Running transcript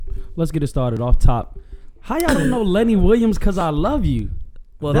let's get it started off top. How y'all don't know Lenny Williams? Cause I love you.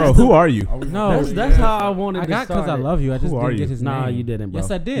 Well, bro, who are you? No, that's how I wanted. I got to start because I love you. I just didn't get his name. Nah, you didn't, bro. Yes,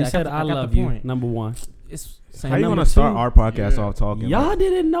 I did. You said I love you. Number one. It's How you number gonna start two. our podcast off talking? Y'all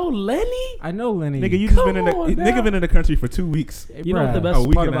didn't know Lenny? I know Lenny. Nigga, you just been on, nigga been in the country for 2 weeks. Hey, You know what the bruh. best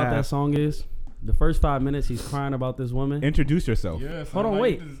week part and a about that half. song is? The first 5 minutes, he's crying about this woman. Introduce yourself. Yeah, Hold on,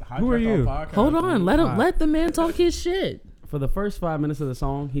 wait. Who are you? Hold on, let the man talk his shit. For the first 5 minutes of the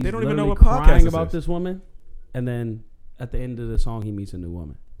song, he's They don't even literally know what podcast crying this about is. this woman, and then at the end of the song, he meets a new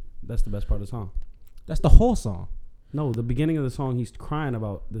woman. That's the best part of the song. That's the whole song. No, the beginning of the song, he's crying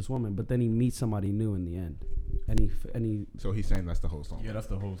about this woman, but then he meets somebody new in the end, and he. So he's saying that's the whole song. Yeah, that's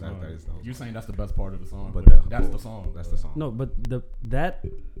the whole song. That is the whole You're song. saying that's the best part of the song, But but that's the song. That's the song. No, but that.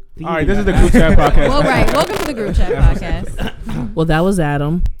 All right, this is the group chat podcast. Well, right. Welcome to the group chat podcast. Well, that was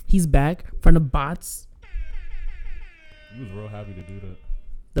Adam. He's back from the bots. You was real happy to do that.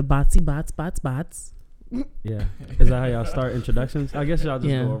 The botsy bots. Yeah, is that how y'all start introductions? I guess y'all just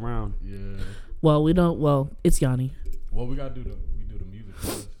Yeah. go around. Yeah. Well, we don't. Well, it's Yanni. Well, we do the music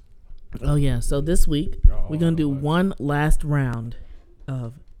first. Oh yeah. So this week Y'all we're gonna do all like- one last round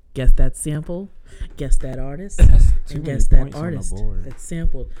of guess that sample, guess that artist, Too and many guess that points on the artist board. that's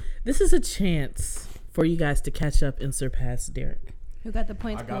sampled. This is a chance for you guys to catch up and surpass Derek. Who got the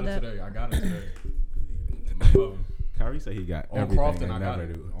points I got pulled it up? today. I got it today. I love him. Kyrie said he got On everything. Crofton, and I got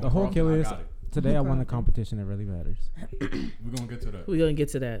never it. do. On The whole Crofton, killer I is got it. today. I won the competition. It really matters. We're gonna get to that. We're gonna get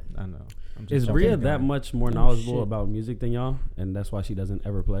to that. I know. I'm just Is joking, Bria guys. that much more Oh, knowledgeable shit. about music than y'all, and that's why she doesn't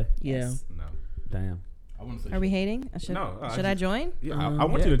ever play? Yeah. No. Damn. I wouldn't say. Are we hating? Should No, should I join? Yeah, I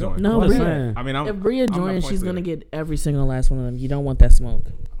want you to join. No, I'm just Bria. saying. I mean, If Bria I'm the joins, points she's gonna leader. get every single last one of them. You don't want that smoke.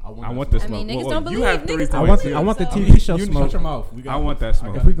 I want that this I smoke. mean, niggas Well, don't you believe. have 3 Niggas points. don't I want the So- TV show You smoke. shut your mouth. We got I want that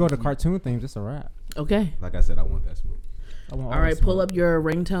smoke. If we go to cartoon themes, it's a wrap. Okay. Like I said, I want that smoke. I want All right. the Pull smoke. up your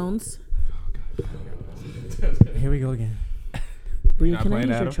ringtones. Here we go again. Bria, Not can I playing,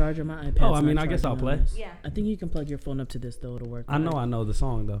 use your Adam? charger? My iPad. Oh, I mean, I guess I'll play. Yeah. I think you can plug your phone up to this though. It'll work. I know the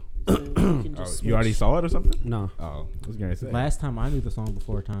song though. So you can Oh, just you already switch. saw it or something? No. Oh, I was gonna say. Last time I knew the song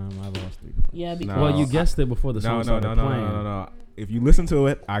before time, I lost 3. Yeah, because No. Well, you guessed it before the No, song no, started no, no, playing. no. If you listen to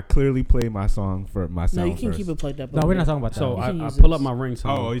it, I clearly play my song for myself. no, you can first. keep it plugged up. No, we're not talking about that. So You I can use pull this. up my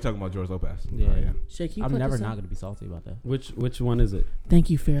ringtone. Oh, you're talking about George Lopez? Yeah. Oh, yeah. Shay, can you I'm put never this not up? gonna be salty about that. Which one is it?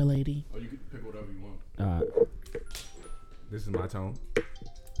 Thank you, fair lady. Oh, you can pick whatever you want. This is my tone.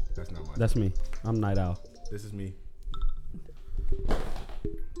 That's not my. That's me. I'm Night Owl. This is me. What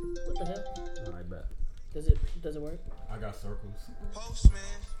the hell? All right, bet. Does it work? I got circles.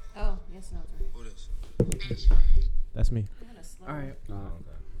 Oh, yes, no. That's me. All right. A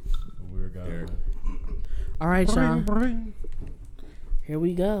weird guy. Derek. All right, y'all. Bring. Here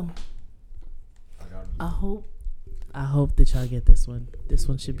we go. I got I hope that y'all get this one. This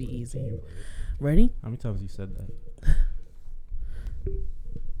one should be easy. Ready? How many times you said that?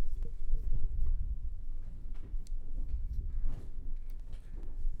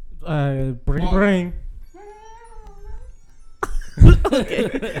 Bring.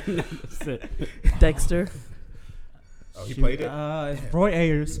 Dexter. Oh, he played it. It's Roy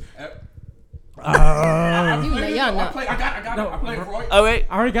Ayers. You know, y'all know. I got it. I played Roy. Oh wait.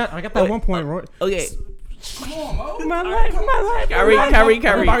 I got that 1 point, Roy. Okay. Come on, Mo. My life. Carry.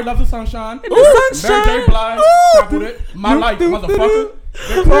 Everybody loves the sunshine. Ooh, Mary J. Blige. Sampled it. My life, motherfucker.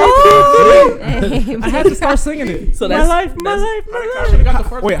 I had to start singing it. So my that's life. I should have got the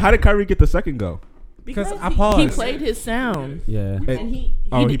first Wait, how did Kyrie get the second go? Because I he paused. played his sound, Yeah. and he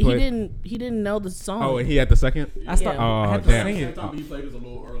didn't know the song. Oh, and he had the second. I Yeah. I had to damn. sing The it time he played is a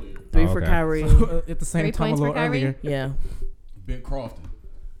little earlier. 3 Oh, for okay. Kyrie. at the same 3 time a points for little Kyrie? earlier. Yeah. Ben Crofton.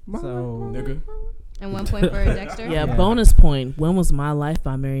 So Nigga. And 1 point for Dexter. Yeah. Yeah. Bonus point. When was My Life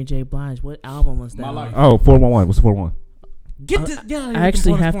by Mary J. Blige? What album was that? My on? Life. Oh, 411. What's 411? get this. Yeah, I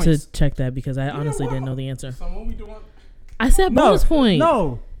actually have to check that because I honestly didn't know the answer. So what we doing? I said bonus point.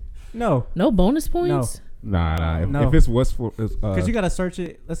 No. No bonus points. Nah. No. If it's what's for, Because you gotta search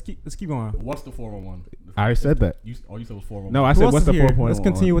it. Let's keep going. What's the 411? I already said that. You said it was 411. No, I Who said else what's is the here? 4.1. Let's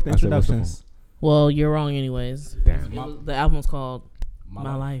continue with the I said, what's the introductions. Well, you're wrong anyways. Damn. The album's called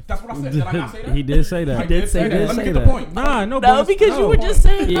My Life. That's what I said. Did I not say that? He did say that. I did say that. Let me say get the that. point. Nah, no. No, bonus- because no. you were just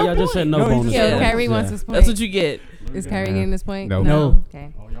saying. Yeah, no y'all just said no No, you bonus. just Yo, said- Kyrie Yeah. wants his point. That's what you get. Is Kyrie getting this point? No. No.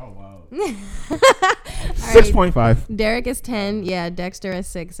 Okay. Oh, y'all wild. 6.5. Derek is 10. Yeah, Dexter is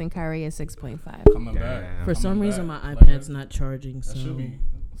 6, and Kyrie is 6.5. Coming back. Damn. For some Coming reason, my back. iPad's not charging. That So should be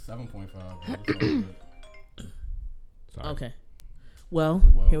 7.5. Sorry. Sorry. okay. Well,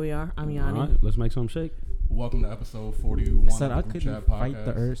 Well. here we are. I'm All Yanni. right, let's make some shake. Welcome to episode 41 Son, I of the Group couldn't Chat fight Podcast.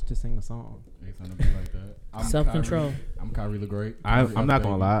 the urge to sing the song. It's gonna be like that. I'm Self-control. Kyrie. I'm Kyrie the Great. I'm not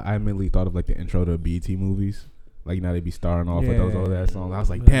gonna lie. I immediately thought of like the intro to BET movies. Like, you know, they be starring off with those old ass songs. I was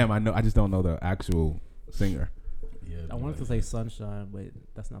like, damn, I know. I just don't know the actual singer. Yeah, I wanted to say Sunshine, but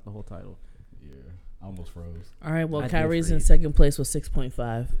that's not the whole title. Yeah, I almost froze. All right. Well, I did Kyrie's in freeze. second place with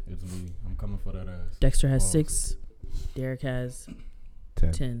 6.5. It's me. I'm coming for that ass. Dexter has Pause. 6. Derek has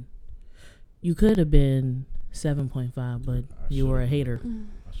 10. 10. You could have been 7.5, but you were a hater.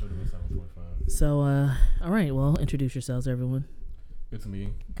 I should have been 7.5. So, all right. Well, introduce yourselves, everyone. It's me,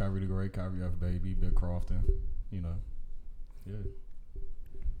 Kyrie the Great, Kyrie F. Baby, Bill Crofton. You know, yeah.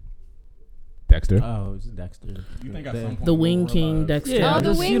 Dexter. Oh, it's Dexter. You think at the, some point The we'll Wing King, realize- Dexter. Yeah, Oh, the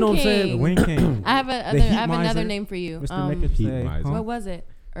just, Wing you know what I'm King. saying? the Wing King. I have Heat another miser. name for you. Mr. Make It Heat Say, miser. What was it?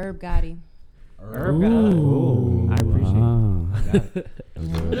 Herb Gotti. Herb Gotti. Ooh. I appreciate it.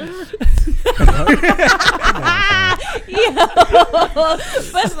 Yo,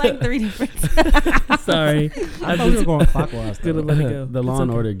 that's like 3 different. Sorry. I thought we were going clockwise. Gonna though. let it go. The It's Law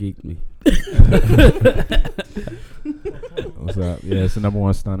and okay. Order geeked me. What's up? Yeah, it's the number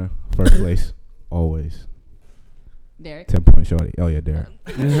one stunner. First place. Always. Derek. 10-point shorty. Oh, yeah, Derek.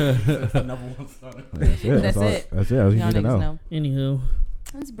 That's the number one stunner. That's it. That's all- it. That's it. That's what you Y'all need to niggas know. know. Anywho,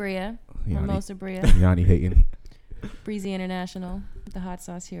 It's Bria. Yanni, Mimosa Bria. Yanni hating. Breezy International. The hot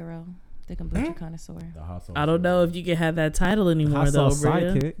sauce hero. The kombucha connoisseur. The hot sauce. I don't know if you can have that title anymore, Hot though, sauce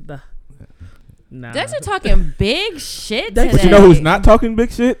Bria. sidekick. Nah. Dexter talking big shit Dexter- today. But you know who's not talking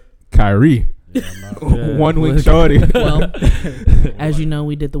big shit? Kyrie. Yeah, I'm not. Yeah. One wing shorty. Well, as you know,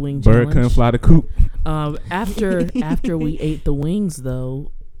 we did the wing Bird couldn't challenge. fly the coop. After we ate the wings,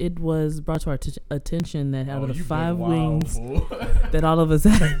 though, it was brought to our attention that out Oh, of the you 5 been wild, wings fool. that all of us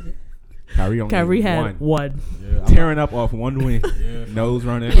had, Kyrie only Kyrie had one. one. Yeah, I'm Tearing up off one wing. Yeah. Nose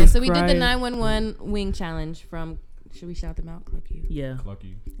running. Yeah, so we did the Christ. 911 wing challenge from. Should we shout them out? Click you. Yeah.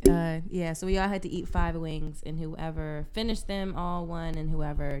 Lucky. Yeah, so we all had to eat 5 wings, and whoever finished them all won, and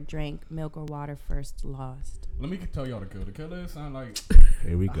whoever drank milk or water first lost. Let me tell y'all the kill. The killer sound like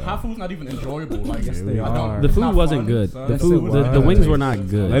Here we go. hot food's not even enjoyable. Like Yes, I they don't- are. The it's food not wasn't fun, good. son. The Yes, food, it the was. wings were not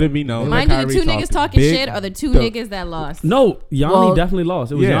good. Let it be known. Mind you, the Kyrie 2 talk niggas talking big. shit are the 2 the- niggas that lost. No, Yanni Well, definitely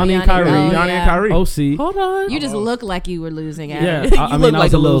lost. It was Yeah. Yanni and Yanni, Kyrie. oh, Yanni yeah. and Kyrie. OC. Hold on. You just look like you were losing. Yeah, Adam. I You mean, look I like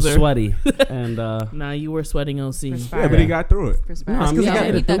was a a little loser. sweaty, and Nah, you were sweating OC. Yeah, but he got through it. Perspired. No, I mean, So he got-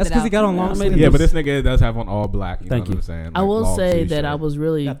 he thugged That's it because he out. got on long I made sleeves. it Yeah, Yes. but this nigga does have on all black. You Thank know you. what I'm saying? I Like, will long say sleeve that shirt. I was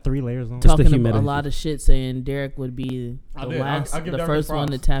really Got 3 layers on. Just the talking about a humidity. lot of shit, saying Derek would be I the did. I last, give the Derek first his one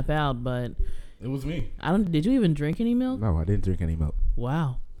to props. tap out. But It was me. I don't. Did you even drink any milk? No, I didn't drink any milk.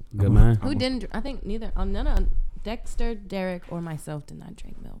 Wow. good man. Who didn't? I think neither. None of Dexter, Derek, or myself did not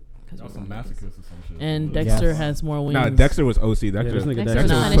drink milk. That was we're some niggas. masochist or some shit. And Yes. Dexter has more wings. Nah, Dexter was OC. Yeah, Dexter, this nigga Dexter Dexter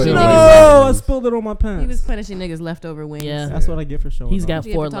was was punishing putting niggas. on No, I wings. spilled it on my pants. He was punishing niggas leftover wings. Yeah. That's what I get for showing He's up. got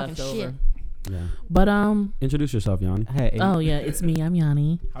Yeah, 4 for talking left shit. over. Yeah. But Introduce yourself, Yanni. I had 8. oh yeah, it's me. I'm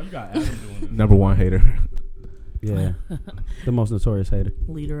Yanni, How you got Adam doing this? number one hater. Yeah, the most notorious hater.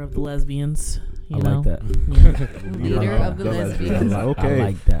 leader of the lesbians. You I know. like that. Yeah. Leader of the lesbians. Okay. I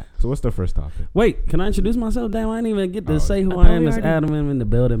like that. So what's the first topic? Wait, can I introduce myself? Damn, I didn't even get to Oh, say who I thought I am. we It's already- Adam. I'm in the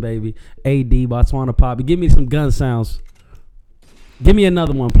building, baby. AD, Botswana Poppy. Give me some gun sounds. Give me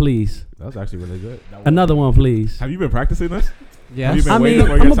another one, please. That was actually really good. That was- Another one, please. Have you been practicing this? Yeah. Have you been I waiting mean,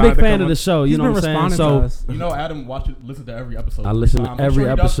 for your I'm a time big to fan come of the on? show. You He's know been what I'm saying? responding So to us. You know, Adam listen to every episode. I listen to I'm sure every he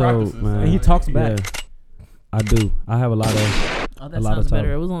does episode, practices, man. And he talks back. Yeah, I do. I have a lot of Oh, A that lot of sounds better.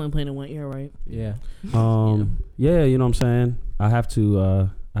 time. It was only playing in one ear, right? Yeah. Yeah, you know what I'm saying? I have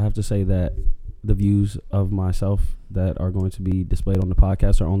to say that the views of myself that are going to be displayed on the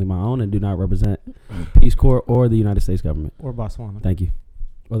podcast are only my own and do not represent Peace Corps or the United States government. Or Botswana. Thank you.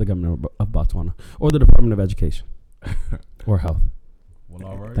 Or the government of Botswana. Or the Department of Education. Or health. Well,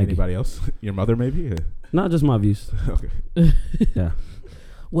 all right. Thank you. Anybody else? Your mother, maybe? Yeah. Not just my views. Okay. Yeah.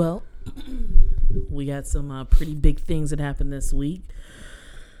 Well, we got some pretty big things that happened this week.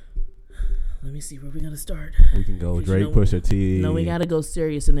 Let me see where we're gonna start. We can go Did you Drake, know- Pusha T. No, we gotta go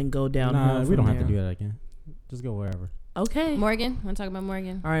serious and then go down. Nah, we don't have to do that again. Just go wherever. Okay. Morgan, want to talk about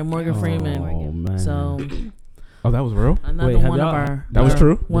Morgan? All right, Morgan Oh, Freeman. Oh, man. So Oh, that was real? another Wait, have one of y'all- our. That was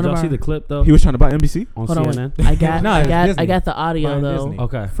true? One Did of y'all see our. the clip, though? He was trying to buy NBC? On Hold on, CNN? I got, No, I it's got Disney. the audio Buying though Disney.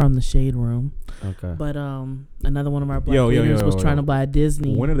 Okay. from the Shade Room. Okay. But another one of our black Yo, leaders was yo. trying to buy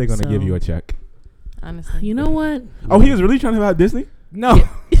Disney. When are they going to give So, you a check? Honestly. You know what? Oh, he was really trying to buy Disney? No.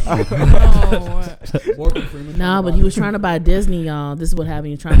 Morgan Freeman. Nah, but he was trying to buy Disney, y'all. This is what happened.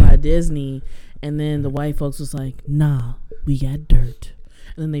 He was trying to buy Disney, and then the white folks was like, "Nah, we got dirt."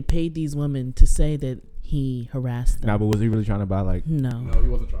 And then they paid these women to say that he harassed them. Nah, but was he really trying to buy like? No. No, he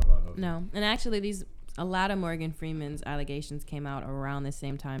wasn't trying to buy no. No. And actually, a lot of Morgan Freeman's allegations came out around the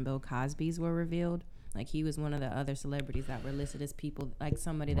same time Bill Cosby's were revealed. Like, he was one of the other celebrities that were listed as people, like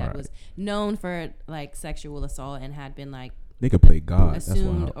somebody that was known for like sexual assault and had been like Nigga played God.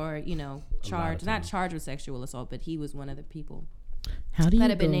 assumed That's wild. or charged, not charged with sexual assault, but he was one of the people How do you that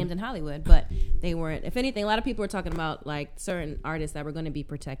had been go- named in Hollywood, but they weren't. If anything, a lot of people were talking about like certain artists that were going to be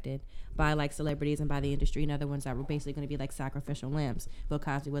protected by like celebrities and by the industry, and other ones that were basically going to be like sacrificial lambs. Bill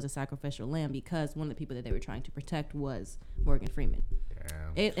Cosby was a sacrificial lamb because one of the people that they were trying to protect was Morgan Freeman.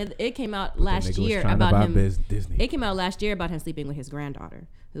 Damn. It came out The last nigga was year trying to about buy him. Disney. It came out last year about him sleeping with his granddaughter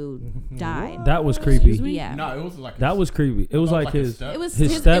who died. That was creepy. Yeah. No, it was like That was creepy. It was like his. step. It was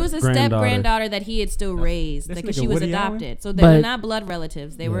His it was a step-granddaughter. step granddaughter that he had still raised, this like, 'cause nigga she was Woody Allen? adopted. So they But- were not blood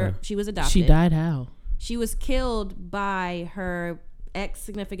relatives. They were. She was adopted. She died how? She was killed by her ex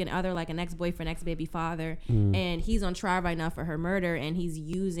significant other, like an ex boyfriend, ex baby father, and he's on trial right now for her murder, and he's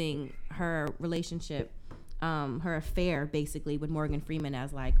using her relationship, her affair, basically with Morgan Freeman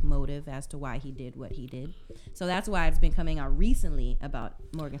as like motive as to why he did what he did. So that's why it's been coming out recently about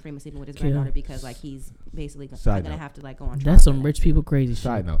Morgan Freeman sleeping with his Yeah. granddaughter, because like he's basically Side gonna note. have to like go on trial. That's for some that. rich people crazy shit.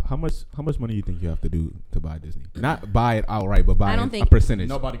 Side note: How much money you think you have to do to buy Disney? Not buy it outright, but buy I don't a think- percentage.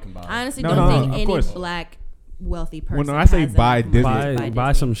 Nobody can buy it. I honestly No, don't no, think of any course. black wealthy person. When I say has buy enough money Disney- to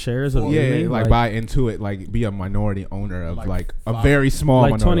Buy some shares of Yeah, Disney, like buy into it, like be a minority owner of Like like a five- very small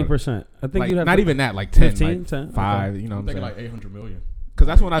like minority. 20%. I think Like, you'd have not to, even that, like 10, 15, like 10, 5. okay. You know I'm what I'm thinking saying? like 800 million. Because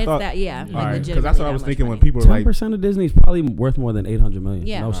that's what I It's thought. that, yeah. Yeah. Like, Alright, 'cause legitimately that's what I that was much thinking money. when people were like, 10% of Disney is probably worth more than 800 million.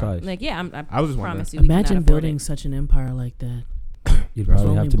 Yeah, No size. like yeah, I was just promise wondering. you, we cannot Imagine afford building it. such an empire like that. You'd If probably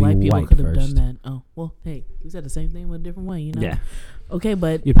only have to black be people white could have done first. that. Oh well, hey, we said the same thing with a different way, you know. Yeah. Okay,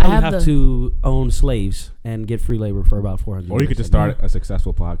 but You'd I probably have have to own slaves and get free labor for about 400 Or you could just start a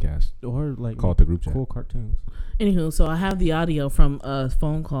successful podcast Or like called The Group Chat. cool cartoons. Anywho, so I have the audio from a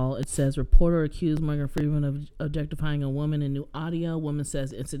phone call. It says reporter accused Morgan Freeman of objectifying a woman in new audio. Woman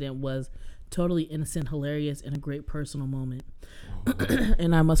says incident was totally innocent, hilarious, and a great personal moment.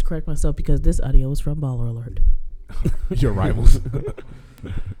 And I must correct myself because this audio was from Baller Alert. Your rivals.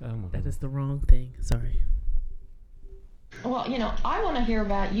 That is the wrong thing. Sorry. Well, I want to hear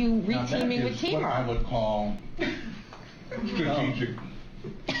about you Now, that re-teaming with is what I T-Mark. would call strategic.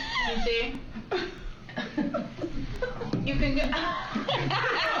 You see? You can go.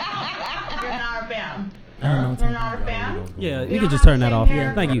 You're not a fan. I don't know what's You're not a fan. Yeah, you You could don't just have turn the that same off. hair?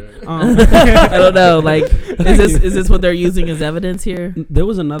 Yeah, thank you. I don't know. Like, is this what they're using as evidence here? There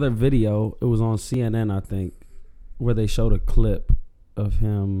was another video. It was on CNN, I think, where they showed a clip of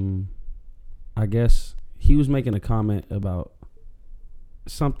him. I guess he was making a comment about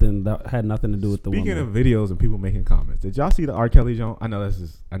something that had nothing to do with the Speaking woman. of videos and people making comments, did y'all see the R. Kelly joint? I know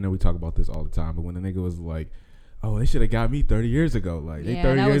I know we talk about this all the time, but when the nigga was like, "Oh, they should have got me 30 years ago," like they Yeah,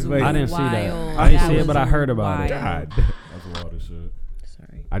 30 that years was later. I didn't see that. wild. I didn't That see it, was but I heard about it. wild. God, That's wild as shit.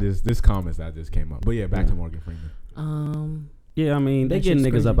 Sorry. this comments that just came up. But yeah, back to Morgan Freeman. Yeah, I mean, they That getting shit's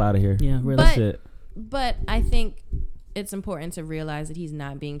niggas crazy. up out of here. Yeah, really. That's it. But I think it's important to realize that he's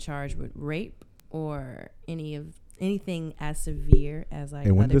not being charged with rape or anything as severe as like.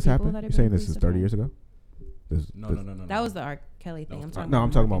 And when other did this people happen? that have You saying been this is accused 30 of years it. ago? No. That was the R. Kelly thing. I'm talking. No,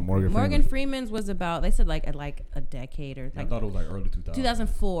 I'm talking about Morgan Morgan Freeman. Freeman's was about. They said like a decade or I like thought it was like early 2000s.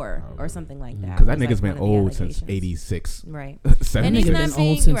 2004 or something like that. Because that was, nigga's like, been one of the old since allegations. 86. Right. 70. And he's nigga not been old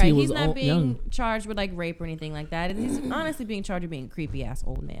being since he right. was He's not old- being young. charged with like rape or anything like that. He's honestly being charged with being a creepy ass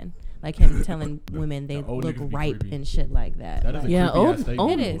old man, like him telling women they old look niggas be ripe creepy. and shit like that. That is a Yeah, creepy old- ass statement.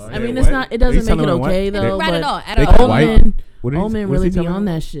 old- It is. Like, I mean, Yeah, it's what? not. It doesn't He's make it telling them what? okay They- though. Right but at all. At They all. can old white? men, What is he- old men what's he really be telling on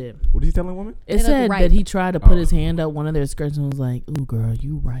them? that shit. What is he telling women? It They look said ripe. that he tried to put Oh. his hand up one of their skirts and was like, "Ooh, girl,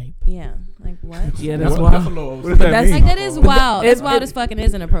 you ripe." Yeah, like what? Yeah, That's that's a wild. little. What does that that's- mean? Like that is wild. It's it- wild it- as fucking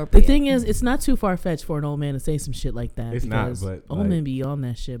is The inappropriate. thing is, it's not too far fetched for an old man to say some shit like that. It's not, because but, old like- men be on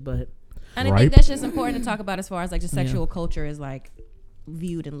that shit. But and I ripe? think that's just important to talk about as far as like just Yeah. sexual culture is like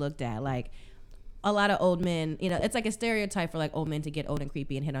viewed and looked at. Like a lot of old men, it's like a stereotype for like old men to get old and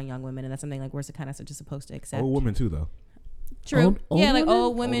creepy and hit on young women, and that's something like we're kind of just supposed to accept. Old women too, though. True. Old Yeah, like women?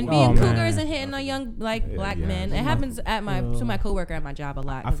 old women Oh, being man. cougars and hitting on young like Yeah, black yeah. men. It happens at to my coworker at my job a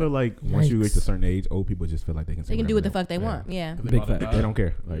lot. I feel like once you reach a Yikes. certain age, old people just feel like they can. they say can do what the whatever fuck they want. Yeah. Big fact. They don't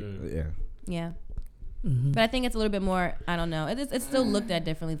care. Like, yeah. Yeah. mhm. But I think it's a little bit more. I don't know. It's still looked at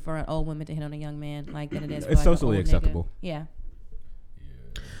differently for an old woman to hit on a young man like than it is. For It's like an socially old acceptable. Nigga. Yeah.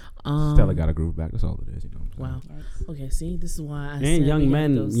 Stella got a groove back. That's all it is. You know. What I'm saying? Wow. Okay. See, this is why I And said we young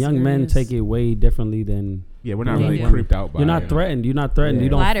gotta go men serious. take it way differently than Yeah, we're not Yeah, really yeah. creeped out by. you're not it. threatened. You're not threatened. Yeah. You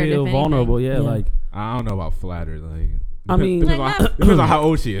don't Flattered, feel if anything. vulnerable. Yeah, Yeah. like I don't know about flattered. Like, I mean- depends, Like, on, not- depends on how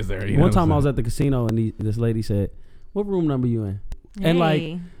old she is. There. You know one what time I I'm was saying? at the casino and this lady said, "What room number you in?" And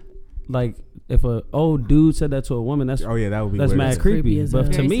Hey. like if a old dude said that to a woman, that's Oh yeah, that would be that's weird. mad That's creepy creepy. as But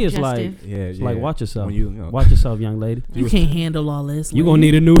hell. to Very me, it's like suggestive. Yeah, it's like watch yourself. When you Watch yourself, young lady. You can't handle all this. You gonna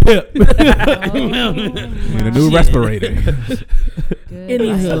need a new hip. need a new Shit. respirator.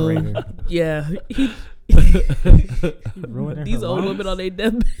 Anywho, yeah, Ruining these her old lungs. women on their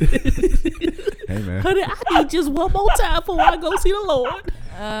deathbed. Hey man. Honey, I need just one more time before I go see the Lord.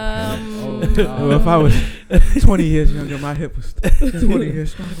 Well, if I was 20 years younger, my hip was 20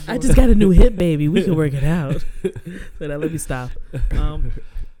 years stronger. I just got a new hip, baby. We can work it out. So now let me stop.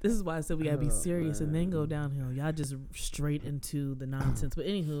 This is why I said we gotta be serious and then go downhill. Y'all just straight into the nonsense. But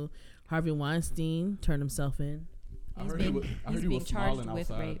anywho, Harvey Weinstein turned himself in. I He's heard being- he was, I he's heard he being was charged smiling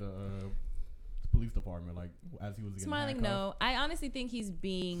with outside rape. the police department, like as he was getting Smiling, handcuffed. no. I honestly think he's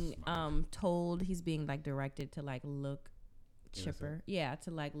being told, he's being like directed to like look chipper. Yeah,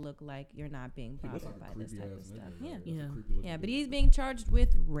 to like look like you're not being He looks bothered like by a this creepy type of ass stuff. nigga. Yeah. That's a Yeah. creepy looking Yeah, but dude. he's being charged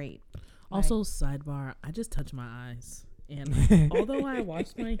with rape. Also, sidebar, I just touched my eyes. And although I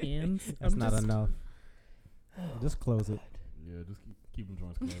washed my hands, That's I'm not just, enough. Just close it. Yeah, just keep them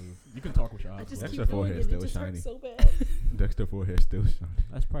joints closed. You can talk with your eyes I just closed. Dexter keep going forehead and it still just shiny. hurts so bad. Dexter forehead still shining.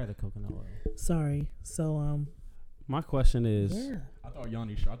 That's probably the coconut oil. Sorry. So My question is, yeah. I thought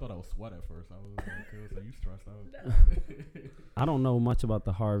Yanni, I thought I was sweat at first. I was like, okay, so you stressed out. I don't know much about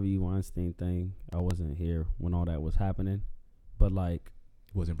the Harvey Weinstein thing. I wasn't here when all that was happening, but like,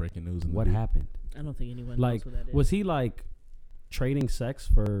 Wasn't breaking news. In what the happened? I don't think anyone Like, knows what that is. was he like trading sex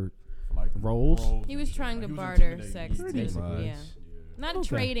for? Like Roles? He was and trying shit. to Like, he was barter intimidating. sex, He was basically, much. yeah. Not Okay.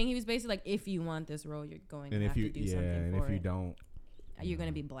 trading. He was basically like, if you want this role, you're going And to if have you, to do yeah, something and for if you it. don't, You're going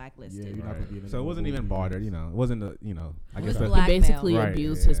to be blacklisted. Yeah, you're not right. gonna be in So it wasn't even bartered. You know, it wasn't a, you know. I It guess was that, he blackmail. basically Right,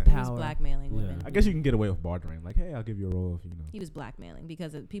 abused yeah. his He He was power. blackmailing Yeah. women. I guess you can get away with bartering. Like, hey, I'll give you a role if you know. He was blackmailing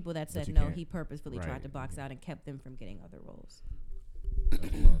because of people that But said you no. can't. He purposefully tried Right. to box out and kept them from getting other roles.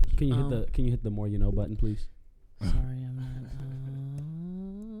 Can you hit Um, the Can you hit the more you know button, please? Sorry, I'm not.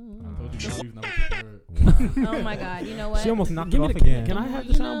 I told you Yanni's never prepared. Oh my God! You know what? She almost knocked Give it me off the. again. Can I have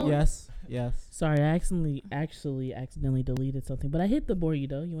the You know- soundboard? Yes. Yes. Sorry, I accidentally deleted something, but I hit the board. You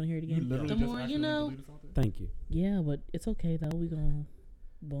know, you want to hear it You again? literally The just more you accidentally know. deleted something? Thank you. Yeah, but it's okay though. We gonna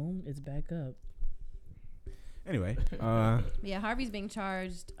boom. It's back up. Anyway, Yeah, Harvey's being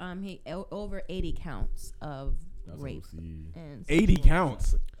charged. Over 80 counts of That's rape OC. and 80 sexual counts.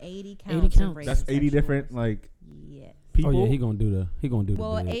 assault. 80 counts. counts. Of rape That's and 80 sexual different assault. like Yes. people. Oh yeah, he gonna do the.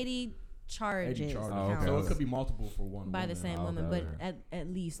 Well, bid. 80 charges. 80 charges. Oh, okay. So it counts could be multiple for one by the woman. same Oh, woman, okay. but at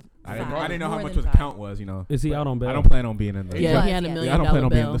least I five. didn't know how more much than was the five. count was. You know, Is he out on bail? I don't plan on being in the. Yeah, Plus, he had a yeah. million I don't plan on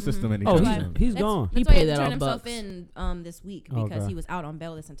being in bill. the system Mhm. anytime Oh, soon. he's That's- gone. That's He why paid he that turned off himself bucks. in this week because Okay. he was out on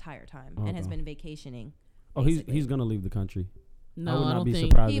bail this entire time and has Okay. been vacationing. Oh, he's basically. he's gonna leave the country. I No, would I not don't be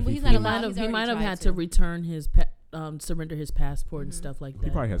think. surprised He- if he's he not He flees. allowed. might have. He's He already might have tried had to. to return his surrender his passport and Mhm. stuff like that. He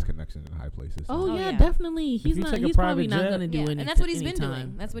probably has connections in high places. Oh, Oh, yeah, yeah. definitely. He's you not. take a He's probably private not jet- gonna do Yeah, anything. and that's what he's been anytime.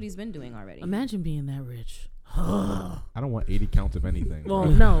 doing. That's what he's been doing already. Imagine being that rich. I don't want 80 counts of anything. Well,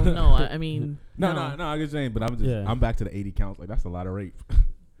 bro. no. I mean, no. I'm just saying. But Yeah. I'm back to the 80 counts. Like that's a lot of rape.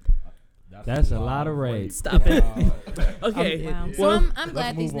 That's a lot of rape. Stop it. Wow. Okay. Wow. Yeah. So I'm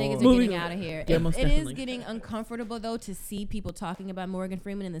glad these move niggas on. are Moving getting on. out of here. Yeah, It most is definitely. getting uncomfortable though to see people talking about Morgan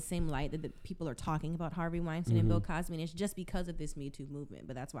Freeman in the same light that the people are talking about Harvey Weinstein and Bill Cosby. And it's just because of this Me Too movement.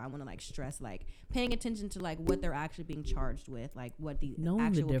 But that's why I want to like stress like paying attention to like what they're actually being charged with, like what the Knowing the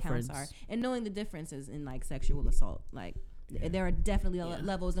actual counts difference. are, and knowing the differences in like sexual assault. Like there are definitely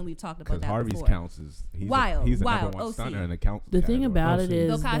levels, and we've talked about Because that Harvey's before. counts is Wild, he's the wild, number one OC. stunner in the count. The thing category. about it Bill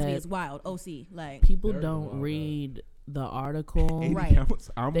is Bill Cosby that is wild. OC like people Very don't wild, read the article. 80 Right. counts.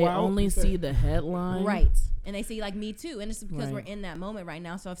 I'm They wild. only see the headline. right, and they see like Me Too, and it's because Right. we're in that moment right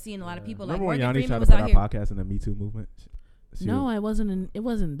now. So I've seen a lot of people Remember like when Morgan Yanni Freeman tried to was put out our here. podcast in the Me Too movement? She No, was- I wasn't. It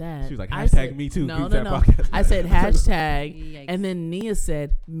wasn't that. She was like, I hashtag said- Me Too. No, group no, chat no. podcast. I said hashtag, Yikes. and then Nia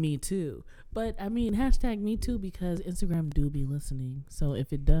said Me Too. But I mean hashtag Me Too because Instagram do be listening. So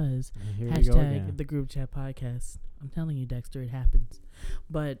if it does, And here we go hashtag again. the group chat podcast. I'm telling you, Dexter, it happens.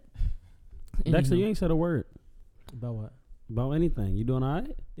 But Dexter, anywho. you ain't said a word About what? about anything. You doing all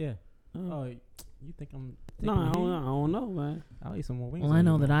right? Yeah. Oh. Oh, you think I'm? No, taking I a don't, hit? I don't know, man. I'll eat some more wings. Well, I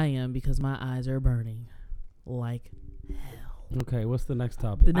know that I am because my eyes are burning like hell. Okay, what's the next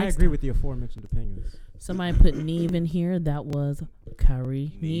topic? The I next agree with the aforementioned opinions. Somebody put Neve in here. That was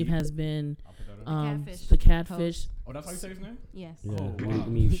Kyrie. Neve has been I'll put that in. Catfish the catfish. Oh, that's how you say his name? Yes. Yeah, Oh, Neve wow.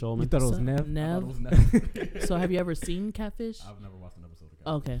 Neve You Schulman. thought it was So- Nev? I thought it Nev. was Nev. So have you ever seen Catfish? I've never watched an episode of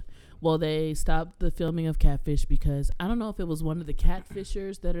Catfish. Okay. Well, they stopped the filming of Catfish because I don't know if it was one of the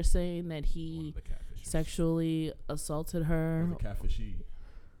catfishers that are saying that he The catfish. sexually assaulted her Or the catfishy.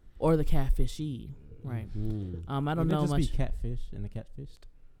 or the catfishee. Right. Mm. I don't Wouldn't it know just much. be catfish and the catfished.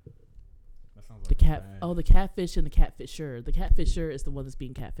 That sounds like The cat. bad. Oh, the catfish and the catfisher. The catfisher is the one that's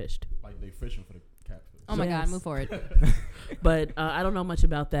being catfished. Like they fishing for the catfish. Oh my Yes. God, move forward. But I don't know much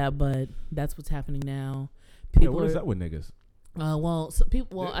about that. But that's what's happening now. Yeah, People what is are. up with niggas? Well, so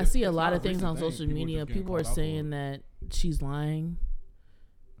people. Well, Yeah, I see a it's lot not of a things recent on thing. social People are media. just getting People are called out for saying that she's lying.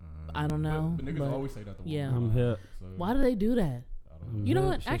 I don't know. But niggas but always say that. The yeah. woman I'm lied, hip. so why do they do that? I don't know. You know Yeah,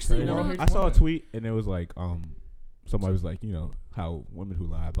 what? shit's Actually, crazy. you know Well, what? I saw a tweet and it was like, somebody was like, how women who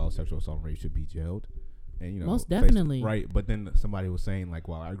lie about sexual assault and rape should be jailed, and Most definitely. right. But then somebody was saying like,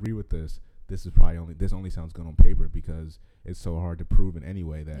 well, I agree with this. This only sounds good on paper because it's so hard to prove in any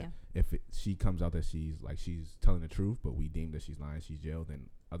way that Yeah. if she comes out that she's telling the truth, but we deem that she's lying, she's jailed, then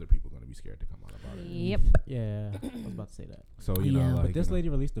other people are gonna be scared to come out about it. Yep. Yeah, I was about to say that. So Yeah. like, But this lady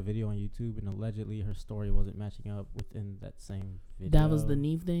released a video on YouTube, and allegedly her story wasn't matching up within that same video. That was the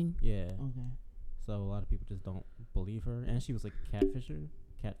Neve thing. Yeah. Okay. So a lot of people just don't believe her, and she was like a catfisher.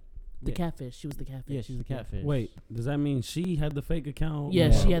 The Yeah. catfish. She was the catfish. Yeah, she's a catfish. Wait, does that mean she had the fake account? Yeah,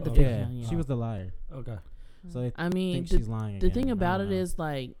 Yeah. she had the Okay. fake Yeah, account. Yeah. she was the liar. Okay. So they I mean, think the, she's lying. the again. thing I about don't it know. is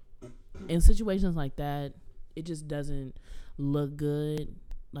like, in situations like that, it just doesn't look good.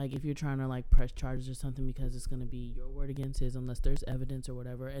 Like if you're trying to like press charges or something because it's gonna be your word against his unless there's evidence or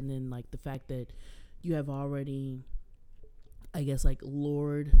whatever. And then like the fact that you have already, I guess, like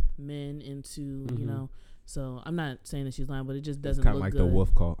lured men into Mhm. So I'm not saying that she's lying, but it just it's doesn't kind look of like good. the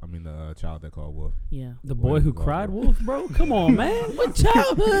wolf call. I mean, the child that called wolf. Yeah. The boy who Wolf. cried wolf, bro. Come on, man. What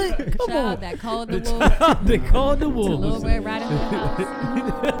childhood? Come Child on. that called the wolf. They called the To Lil wolf. Red Riding Hood.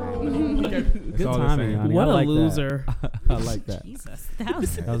 Good all the timing, same. Yanni. What I a like that. loser. I like that. Jesus, that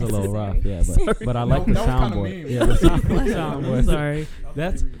was That was a little rough, unnecessary. yeah, but I like the That was kinda soundboard. mean. Yeah, the I'm soundboard. sorry.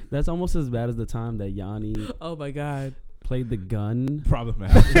 That's almost as bad as the time that Yanni Oh my God. played the gun.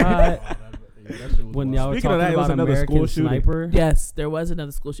 Problematic. When y'all were Speaking of talking that, it was about another American school shooting. Sniper. Yes, there was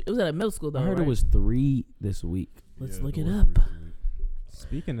another school. It was at a middle school though. I heard right? it was 3 this week. Let's Yeah, look there it was up. recently.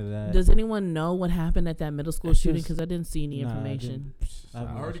 Speaking of that, Does anyone know what happened at that middle school It's shooting? just- Because I didn't see any Nah, I information. I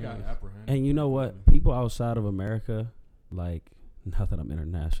haven't already watched got it. apprehended. And you know what? People outside of America, like, not that I'm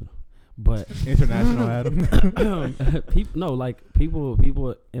international, but International Adam.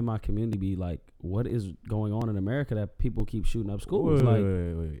 people in my community be like, what is going on in America that people keep shooting up schools?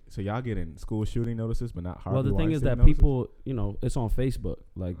 Wait. So y'all getting school shooting notices, but not Harvey Well, the thing is Weinstein that notices? people, it's on Facebook.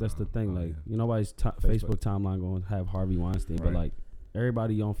 Like, that's the thing. Oh, Like, yeah. nobody's Facebook timeline going to have Harvey Weinstein, but Right. like,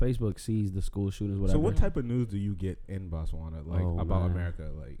 everybody on Facebook sees the school shootings, whatever. So what type of news do you get in Botswana, like Oh, about man. America?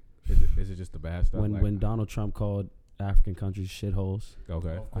 Like, is it just the bad stuff? when like, when Donald Trump called African countries shitholes,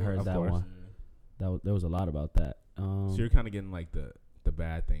 okay, Of I heard course. Of that course. one. There was a lot about that. so you're kind of getting like the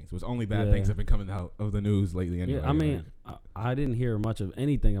bad things. It was only bad Yeah. things that have been coming out of the news lately. Anyway, yeah, I mean, I didn't hear much of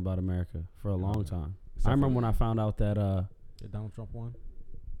anything about America for a long time. Except I remember for- when I found out that Did Donald Trump won?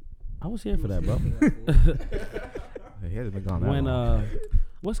 I was here for that, bro. he hasn't been gone that When long.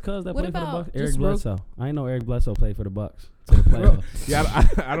 what's cuz that What played for the about Bucks? just Eric real- Bledsoe. I didn't know Eric Bledsoe played for the Bucks. To the playoffs. Yeah,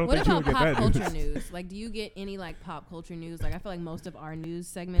 I don't What think you about would get pop that culture news. news? Like, do you get any like pop culture news? Like, I feel like most of our news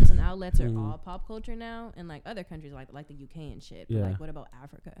segments and outlets are Mhm. all pop culture now, and like other countries like the UK and shit. But, Yeah. like, what about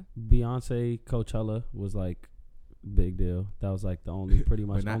Africa? Beyonce Coachella was like big deal. That was like the only pretty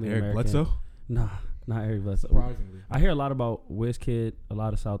much But not only Eric American. Bledsoe. Nah, not Eric Bledsoe. Surprisingly. I hear a lot about Wizkid, a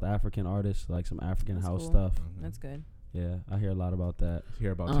lot of South African artists, like some African That's house cool. stuff. Mhm. That's good. Yeah, I hear a lot about that.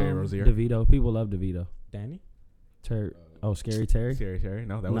 Hear about Terry Rozier? DeVito, people love DeVito. Danny? Terry, Scary Terry. Terry.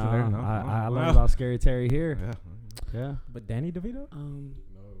 No, that Nah, wasn't there. No, I no. learned about Scary Terry here. Yeah. Yeah. But Danny DeVito? No.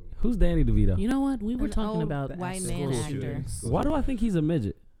 Who's Danny DeVito? You know what? We were An talking old about white school man shooting. actor. Why do I think he's a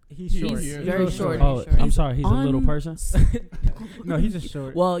midget? He's short. He's Yeah, very he's short. short. Oh, very short. I'm sorry. He's a little On- person. No, he's just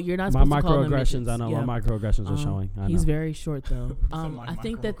short. Well, you're not My supposed to call them microaggressions. midgets. I know Yeah. my microaggressions are Um, showing. I He's know. very short though. My I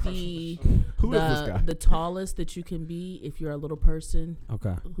think that the Who is this guy? the tallest that you can be if you're a little person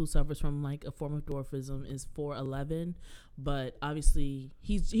Okay. who suffers from like a form of dwarfism is 4'11", but obviously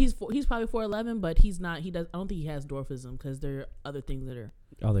he's probably 4'11", but he's not. He does. I don't think he has dwarfism because there are other things that are.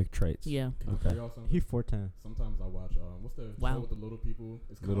 Other traits. Yeah. Can I Okay. tell y'all something? He 4'10". Sometimes I watch what's the Wow. show with the little people?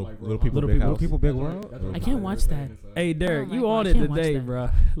 It's kinda Little- like Little Real People, Little Big People- House. People Big That's what- World? that's what I I'm can't trying watch to that. say is, Hey Derek, my you God. on I it can't watch today, that. bro?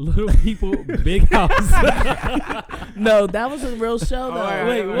 Little people, big house. No, that was a real show though.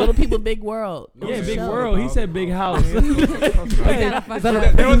 wait, wait. Little People, Big World. No, Yeah, it's big a show. world. He said big house. Is that a fuck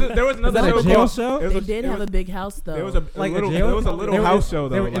up? There was another that a show jail called- show? it They was- did it have was- a big house though. There was a Like a little. jail? There was a little house show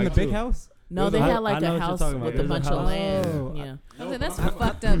though. They were in the like, big too. house? no, they I- had like I know a what you're house talking with about. a There's bunch a of house. land. Oh. Yeah. I was like, that's I'm talking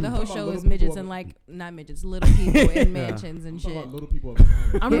fucked up. The whole about show little is people midgets of- and like not midgets, little people in mansions and I'm talking shit. about little people of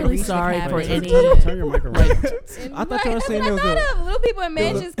Atlanta. I'm Can't really reach the sorry for cabinet. any. Turn your microphone. And I thought y'all were that's saying what there was I thought of. Little people in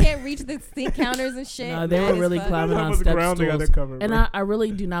mansions can't couldn't reach the seat counters and shit. No, they Mad were as really fuck. climbing on step stools. And I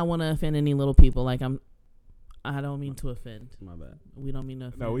really do not want to offend any little people. Like I don't mean to offend. My bad. We don't mean to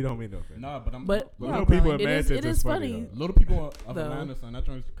offend. No, we don't mean no. Nah, but I'm. But Little people it in is, Manchester it is is funny. though. Little people of Though. Atlanta, son. That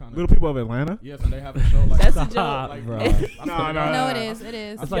joint's kind of. Little people of Atlanta. Yes, and they have a show like That's a joke. like, Bro. No, it is. It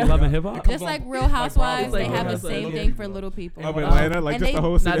is. It's like Love and Hip Hop. Just like Real Housewives, like they have the Housewives. same thing for little people. Of Atlanta, like And just they- the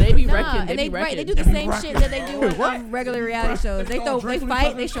whole Now city. they be Nah, wrecking. and They they be right, they wrecking. do the same shit that they do on regular reality shows. They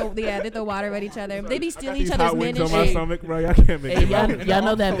fight, they throw water at each other. They be stealing each other's hot men wings and on my shit. stomach, bro. Y'all can't make Hey, it. y'all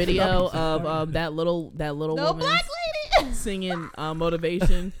know that video of that little No woman black lady. singing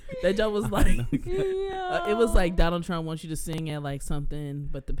motivation. That joke was like it was like Donald Trump wants you to sing at like something,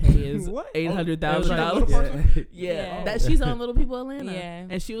 but the pay is $800,000. Yeah. That she's on Little People Atlanta. Yeah.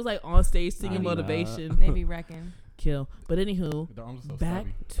 And she was like on stage singing I know. motivation. They be wrecking. Kill. But anywho, Their arms are so back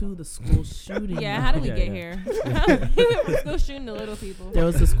stubby. to the school shooting. Yeah, how did we Yeah, get yeah. here? Let's go shooting the little people. There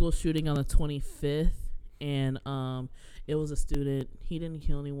was a school shooting on the 25th, and it was a student. He didn't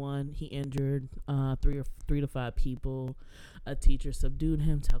kill anyone. He injured three to five people. A teacher subdued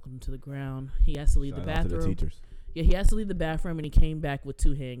him, tackled him to the ground. He has to leave the Shout out to bathroom. teachers. Yeah, he has to leave the bathroom, and he came back with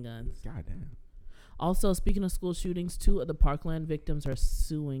 2 handguns. God damn. Also, speaking of school shootings, 2 of the Parkland victims are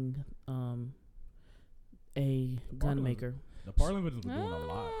suing a gun maker. The Parliament is doing a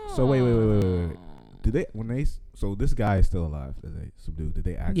lot. So wait. Did they so this guy is still alive? Did they subdue? Did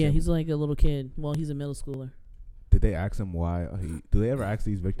they ask Yeah, him? he's like a little kid. Well, he's a middle schooler. Did they ask him why? Do they ever ask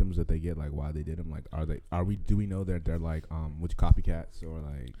these victims that they get like why they did him? Like, do we know that they're like which copycats or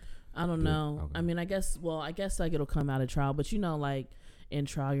like? I don't know. Okay. I mean, I guess like it'll come out of trial, but like in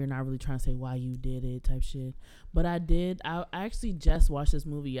trial, you're not really trying to say why you did it type shit. But I actually just watched this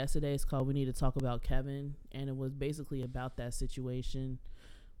movie yesterday. It's called We Need to Talk About Kevin. And it was basically about that situation.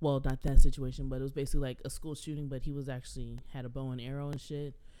 Well, not that situation, but it was basically like a school shooting, but he was actually had a bow and arrow and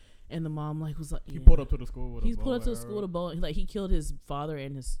shit. And the mom was like, He pulled up to the school with a bow. He's pulled up to the school with a bow. Like he killed his father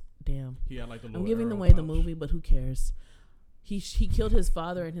and his He had like the I'm giving away the movie, but who cares? He killed his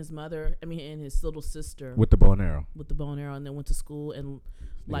father and his mother. I mean, and his little sister With the bow and arrow. with the bow and arrow, and then went to school and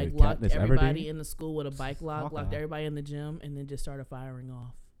like Nigga, locked Katniss everybody Everdeen? in the school with a bike lock, Fuck locked off. everybody in the gym, and then just started firing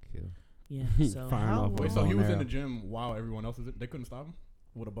off. Kill. Yeah, so Firing How off with Wait, a so bow he and was in arrow. the gym while everyone else was. They couldn't stop him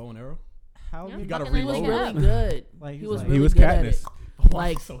with a bow and arrow. How Yeah. many- You gotta Fucking he was reload. really good. Like, He he's was like- really He was good at it. Katniss.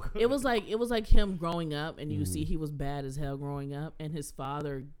 Like so good. it was like him growing up, and you see he was bad as hell growing up, and his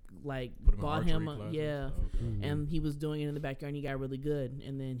father like Put him in bought archery him, classes. yeah. Oh, okay. Mhm. And he was doing it in the backyard, and he got really good,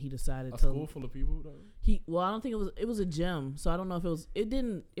 and then he decided A to school full of people. Though? Well, I don't think it was a gym, so I don't know if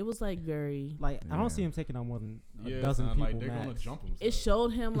it was like very. Like, I Yeah. don't see him taking on more than a Yeah, dozen son, people like they're gonna max. jump him. It son.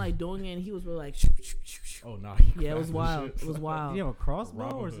 showed him like doing it, and he was really like, Oh nah. yeah, it was wild. It was Did wild. he have a crossbow,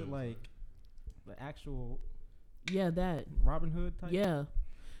 Robin or is Hood. it like the actual Yeah, that. Robin Hood type? Yeah,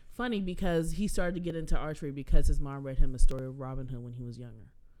 funny because he started to get into archery because his mom read him a story of Robin Hood when he was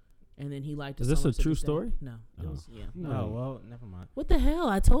younger, and then he liked it. Is so this a much to true day. story? No, it Oh. was yeah. No, well, never mind. What the hell?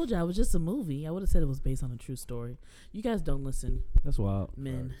 I told you I was just a movie. I would have said it was based on a true story. You guys don't listen, That's wild.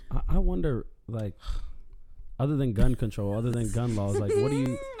 men. I wonder, like, other than gun control, other than gun laws, like, what do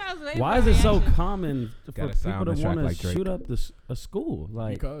you? Why is it so common for Gotta people sound to and track want to like Drake. shoot up a school?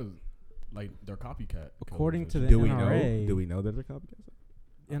 Like, Because like they're copycat. According killers to and the shit. Do we NRA. know? Do we know that they're copycats?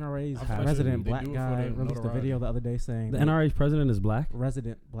 NRA's I thought resident they black do it for guy the released a notoriety. video the other day saying the that NRA's president is black.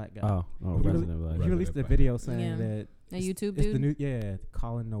 resident black guy. Oh, He resident He black. Resident released a black video guy. saying Yeah. that A it's- YouTube it's the dude? new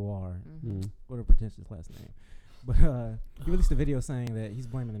Colin Noir. Mm. What a pretentious last name. But he released a video saying that he's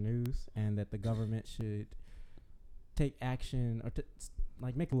blaming the news and that the government should take action or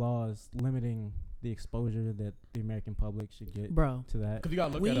like make laws limiting the exposure that the American public should get Bro, to that. Cause you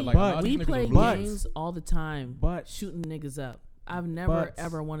gotta look we at it like a lot of we these niggas play are losers. games all the time, But shooting niggas up. I've never But-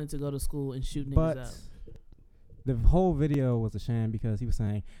 ever wanted to go to school and shoot niggas But up. the whole video was a sham because he was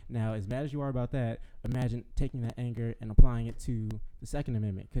saying, now, as mad as you are about that, imagine taking that anger and applying it to the Second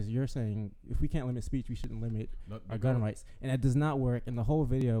Amendment. Because you're saying if we can't limit speech, we shouldn't limit our gun rights. And that does not work. And the whole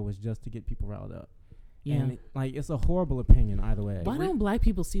video was just to get people riled up. Yeah. And it's a horrible opinion either way. Why don't black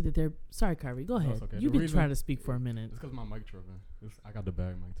people see that they're sorry, Kyrie? Go ahead. it's okay. You've The been reason- trying to speak for a minute. It's because my mic tripping. I got the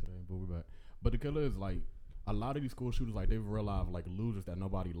bag mic today, but we're back. But the killer is like a lot of these school shooters, like they've realized like losers that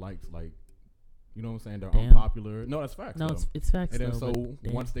nobody likes. Like, you know what I'm saying? They're Damn. unpopular. No, that's facts. No, though. it's facts And then though. so but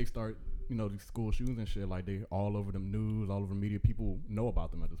damn. once they start, these school shootings and shit, like they all over the news, all over media, people know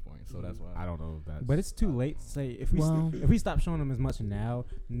about them at this point. So that's why. I don't know if that's. But it's too late to say if we Well- if we stop showing them as much now,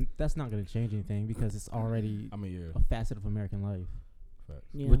 that's not going to change anything because it's already I mean, yeah. a facet of American life. Facts.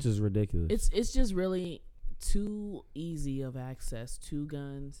 Yeah. Which is ridiculous. It's just really too easy of access to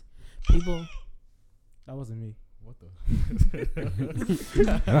guns. People, That wasn't me. What the?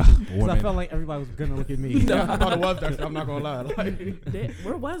 Because I felt like everybody was gonna look at me. I thought it was that. I'm not gonna lie. Like,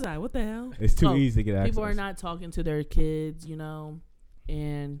 Where was I? What the hell? It's too Oh, easy to get access. People are not talking to their kids, you know,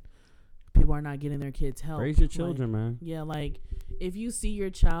 and people are not getting their kids help. Raise your Like, children, man. Yeah, like if you see your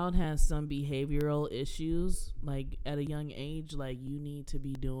child has some behavioral issues, like at a young age, like you need to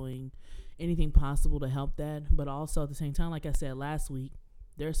be doing anything possible to help that. But also at the same time, like I said last week,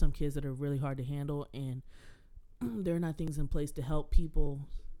 there are some kids that are really hard to handle, and there are not things in place to help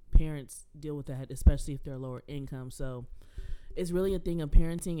parents deal with that, especially if they're lower income. So it's really a thing of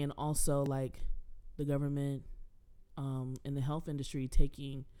parenting, and also like the government and the health industry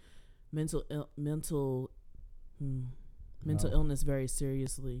taking mental illness very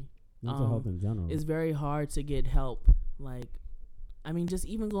seriously. Mental health in general. It's very hard to get help. Like, I mean, just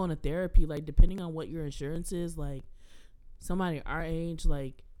even going to therapy, like depending on what your insurance is, like somebody our age,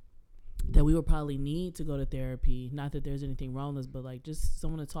 like that we would probably need to go to therapy. Not that there's anything wrong with this, but like just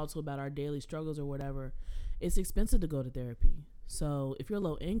someone to talk to about our daily struggles or whatever. It's expensive to go to therapy. So if you're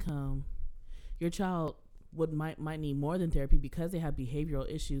low income, your child might need more than therapy because they have behavioral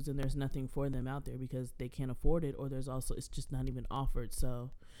issues and there's nothing for them out there because they can't afford it, or there's also it's just not even offered. So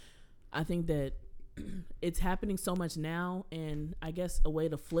I think that it's happening so much now, and I guess a way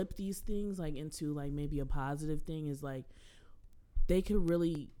to flip these things like into like maybe a positive thing is like they could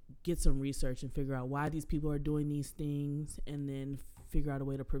really get some research and figure out why these people are doing these things, and then figure out a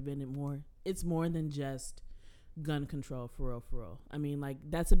way to prevent it more. It's more than just gun control, for real. I mean, like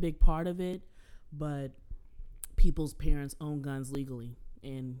that's a big part of it, but people's parents own guns legally,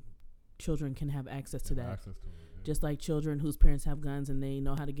 and children can have access to that. Access to it, yeah. Just like children whose parents have guns and they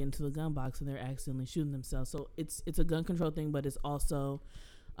know how to get into the gun box and they're accidentally shooting themselves. So it's a gun control thing, but it's also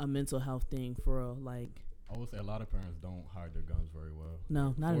a mental health thing for real. Like, I would say a lot of parents don't hide their guns very well.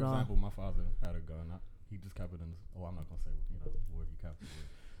 No, not at all. For example, my father had a gun. He just kept it in. I'm not gonna say where he kept it.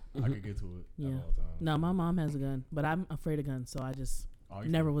 But I could get to it at all times. No, my mom has a gun, but I'm afraid of guns, so I just I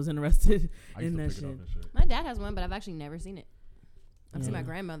never was interested I used in to that pick it up shit. and shit. My dad has one, but I've actually never seen it. I've seen Yeah. my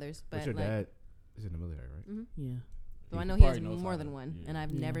grandmother's, but What's your like, dad is in the military, right? mhm. Yeah. So I He know he has probably knows more how than to- one, yeah. and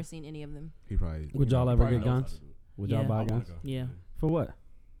I've Yeah. never seen any of them. He probably. Would y'all He ever probably get knows how guns? to do it. Would Yeah. y'all buy I wanna guns? go. Yeah. For what?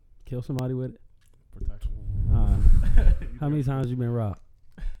 Kill somebody with it? Protection. How many times you been robbed?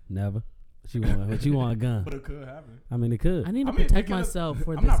 Never. But you want a gun? But it could happen. I mean, it could. I need to I mean, protect it could've- myself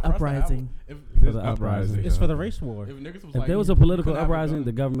for I'm this not pressed to have uprising. If For the uprising. It's for the race war. If niggas was If like, there was you a political couldn't have a uprising, gun.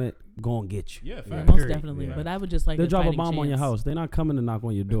 the government gonna get you. Yeah, Yeah. facts. Most Period. definitely. Yeah. But I would just like They'll a drop a fighting bomb on your chance. house. They're not coming to knock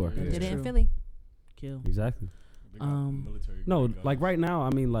on your door. Yeah. Did it in True. Philly? Kill. Exactly. They got military No, grade like guns. right now, I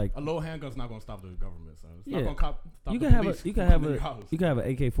mean, like A low handgun's not gonna stop the government, son. It's Yeah. not gonna stop you the can have a police you from can have coming in a your house. you can have an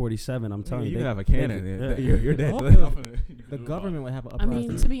AK-47. I'm telling you you, can they- have a they cannon. could- Yeah. yeah. You're dead. Oh, Nothing you can The do about government it. would have an I uprising.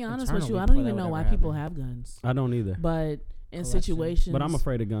 mean, to be honest with you, internally I don't before even that know would why ever people happen. have guns. I don't either. But in Collection. situations, But I'm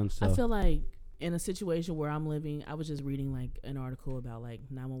afraid of guns. So. I feel like in a situation where I'm living, I was just reading like an article about like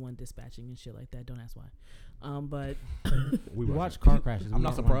 911 dispatching and shit like that. Don't ask why. But We We weren't- watch car crashes. I'm we not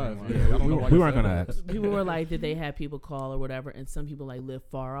weren't surprised. wondering Yeah, why. I don't know why we you weren't said gonna that. ask. people were like, did they have people call or whatever? And some people like live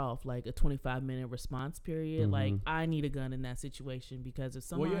far off, like a 25-minute response period. Mhm. Like I need a gun in that situation because if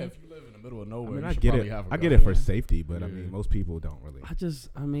Well, someone, yeah, if you live in the middle of I nowhere, mean, you I should get probably it. have a I gun. get it for Yeah. safety, but I Yeah. mean, most people don't really.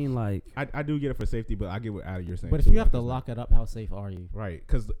 I mean, like, I do get it for safety, but I get what you're saying. But if too, you have like, to it's lock it up, how safe are you? right,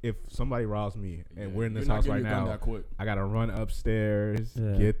 because if somebody robs me and Yeah, we're in this you're not house getting right your gun now, that quick. I gotta run upstairs,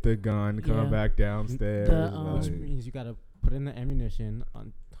 Yeah. get the gun, come Yeah. back downstairs. Which like- means you got to put in the ammunition,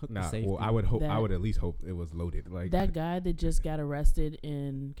 hook the Nah, safety. well, I would hope. I That- would at least hope it was loaded. Like that guy that just got arrested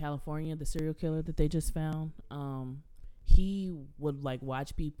in California, the serial killer that they just found, he would like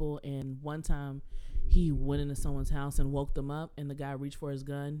watch people, and one time he went into someone's house and woke them up, and the guy reached for his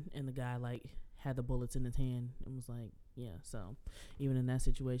gun, and the guy like had the bullets in his hand and was like, yeah. So even in that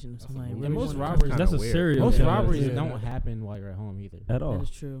situation, if That's somebody a really And most wanted to- robberies, that's a weird. serial most killer. robberies Yeah. don't happen while you're at home either. at all. that is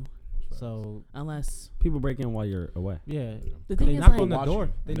true. So Unless People break in while you're away. yeah, the they thing is, knock like, on the Watch door.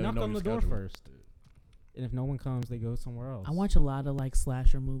 you. They They knock know on your the door schedule. first, and if no one comes, they go somewhere else. I watch a lot of like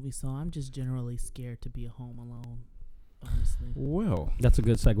slasher movies, so I'm just generally scared to be home alone. Honestly. well, That's a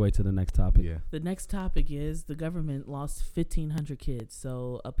good segue to the next topic. yeah. The next topic is the government lost 1,500 kids.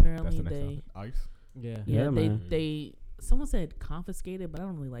 So That's apparently the next they, topic. Ice. Yeah. Yeah, they man. they someone said confiscated, but I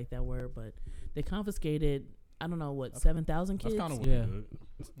don't really like that word. But they confiscated, I don't know what, 7,000 kids. That's kind of what Yeah.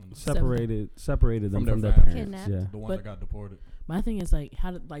 they did. Separated them From from their their families. parents. Kidnapped. Yeah. The ones But- that got deported. My thing is like,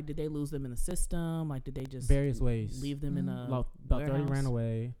 how did they lose them in the system? Like, did they just Various ways. leave them in Mhm. a About 30 warehouse? ran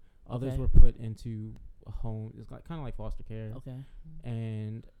away. Others Okay. were put into a home. It's like kind of like foster care. Okay.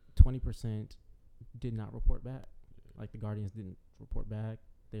 And 20% did not report back. Like the guardians didn't report back.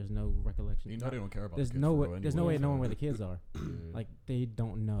 There's no recollection. You know they don't care about. There's the kids no for way. real There's no anyway, way of knowing so- where the kids are. Yeah. Like they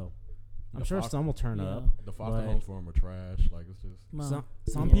don't know. I'm The sure foster- some will turn Yeah. up. The foster but homes for them are trash. Like it's just. No.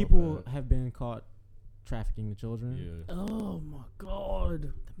 Some Yeah. people Bad. have been caught trafficking the children. Yeah. Oh my god,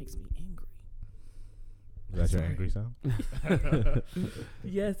 that makes me angry. Is that your angry sound?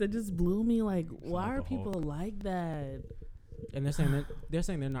 Yes, that just blew me. Like, why like are the people like that? And they're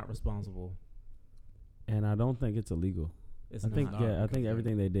saying they're not responsible. And I don't think it's illegal. It's I not. think not, I because think they-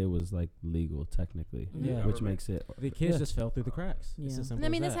 everything they did was like legal technically, Yeah. which makes it. The kids Yeah. just fell through the cracks. Yeah. It's as And simple I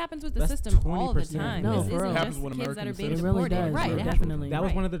mean, as this that. happens with the That's system all the 20%. time. No, this for isn't real. just Happens with kids that are American being citizens. It really deported. does. Right, Yeah, it happens. definitely. That was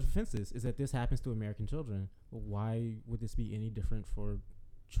Right. one of the defenses, is that this happens to American children. Why would this be any different for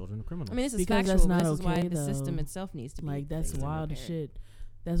children of criminals? I mean, this is Because factual. that's But not this is why okay, the system though. itself needs to be Like, that's fixed and wild as repaired. shit.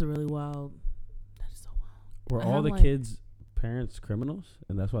 That's really wild. That is so wild. Were I all have, the like- kids' parents criminals,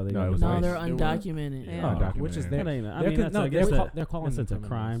 and that's why they No, got it was No, nice. they're They were- undocumented. Yeah. Oh, which is Undocumented. their, That ain't- I they're mean, con- that's no, I they're, guess call, that- they're calling guess them it's a crime.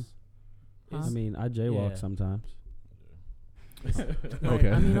 criminals. I It's- mean, I jaywalk Yeah. sometimes.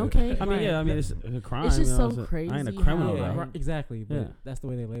 Okay. I mean, okay. I mean, right. yeah. I mean, it's a crime. It's just you know, so I ain't a crazy criminal, how, yeah, though. right, exactly. But Yeah. that's the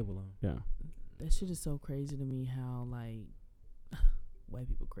way they label them. Yeah. That shit is so crazy to me. How like white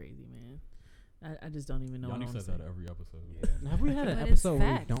people crazy, man. I just don't even know. Yanni what I'm says saying. that every episode. Now, have we had an But it's episode where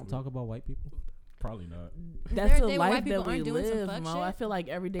we facts. don't talk about white people? Probably not. That's There- the they- life white people that we aren't doing some live, fuck Mo. shit? I feel like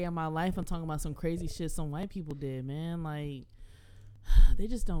every day of my life I'm talking about some crazy shit some white people did, man. Like they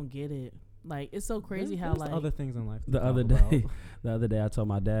just don't get it. Like it's so crazy how There's like other things in life. to The talk other about. day, the other day, I told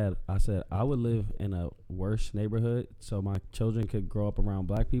my dad, I said I would live in a worse neighborhood so my children could grow up around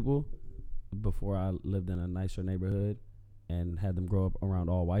black people before I lived in a nicer neighborhood and had them grow up around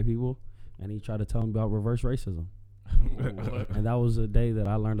all white people. And he tried to tell me about reverse racism. And that was a day that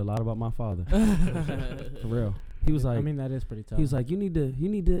I learned a lot about my father. For real. He was like, I mean, that is pretty tough. he was like, you need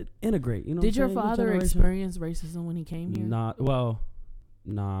to integrate. You know, did what I'm your saying? New father generation." experience racism when he came here?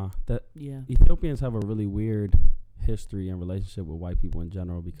 Nah. That Yeah. Ethiopians have a really weird history and relationship with white people in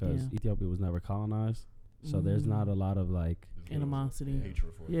general because Yeah. Ethiopia was never colonized. So there's not a lot of like, Animosity.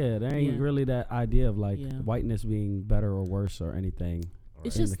 Hatred for it. yeah, there ain't Yeah. really that idea of like Yeah. whiteness being better or worse or anything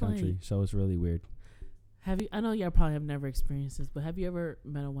It's in just the country. like- So it's really weird. Have you? I know y'all probably have never experienced this, but have you ever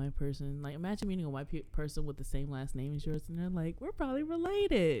met a white person? Like, imagine meeting a white person with the same last name as yours, and they're like, "We're probably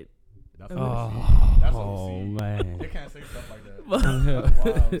related." That's Oh. what you see. That's what Oh, you see. man. They can't say stuff like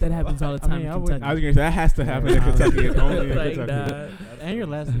that. That happens all the I time mean, in I would- Kentucky. I was gonna say that has to happen in Kentucky. It's only in Like, Kentucky. nah. and your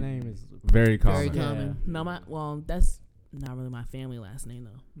last name is Very common. Very Yeah. common. No, that's not really my family last name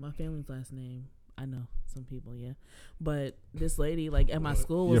though. My family's last name, I know some people, yeah, but this lady like at my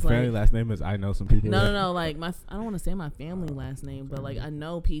school Your was family like, last name is I know some people. no, like I don't want to say my family last name, but like I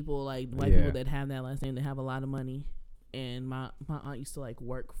know people like white Yeah. people that have that last name that have a lot of money. And my aunt used to like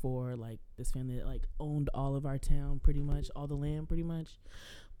work for like this family that like owned all of our town, pretty much all the land, pretty much.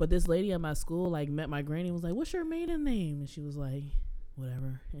 But this lady at my school like met my granny and was like, "What's your maiden name?" And she was like,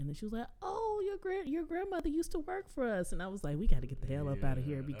 "Whatever." And then she was like, "Oh, your grandmother used to work for us." And I was like, "We got to get the hell up out of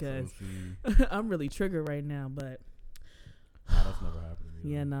here because I'm really triggered right now." But That's never happened to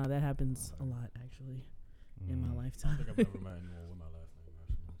me. yeah, no, that happens a lot actually in my I lifetime. think I've never met anyone with my last name,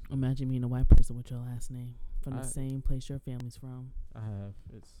 actually. Imagine meeting a white person with your last name from the I- same place your family's from. I have.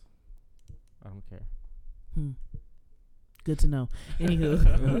 I don't care. Good to know.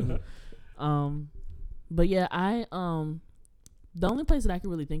 Anywho, but yeah, the only place that I could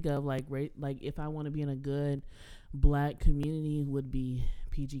really think of like if I want to be in a good black community would be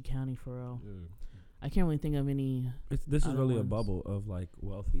PG County for real. Yeah. I can't really think of any. This is Other really a ones. bubble of like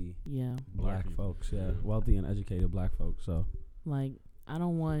wealthy Yeah, black people. folks. Yeah, Yeah. wealthy and educated black folks. So like I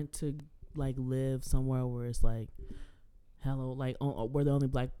don't want to like live somewhere where it's like, hello, like we're the only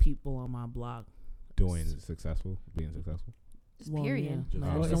black people on my block. Doing successful, being successful. Just Well, period. yeah, Just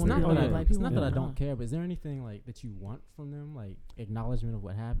like, Well, I It's don't not, wanna that be I, black it's people. not that I Yeah. don't care, but is there anything like that you want from them, like acknowledgement of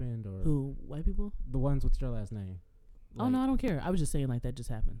what happened, or Who, white people? the ones with your last name? Oh no, I don't care. I was just saying like that just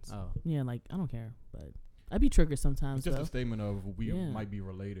happens. Oh, Yeah, like I don't care, but I'd be triggered sometimes. It's just though. a statement of we Yeah. might be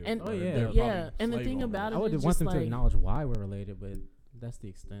related. And- or Oh, yeah. they're Yeah, probably and the slave thing owners. about I it would is want just them to like- acknowledge why we're related, but that's the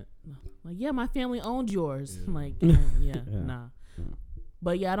extent. Like, yeah, my family owned yours. Yeah. Like, Yeah. yeah, Yeah. nah. Yeah.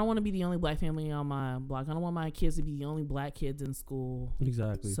 But yeah, I don't want to be the only black family on my block. I don't want my kids to be the only black kids in school.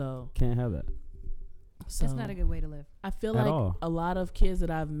 exactly, So, can't have that. That's not a good way to live. I feel At like all. a lot of kids that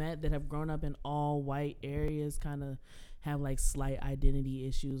I've met that have grown up in all white areas kind of have like slight identity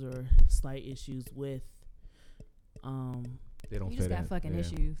issues or slight issues with, They don't You fit just got in. fucking Yeah.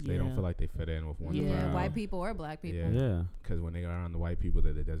 issues. They don't Yeah. feel like they fit in with one Yeah. crowd. White people or black people. Yeah. Yeah, Because when they are around the white people,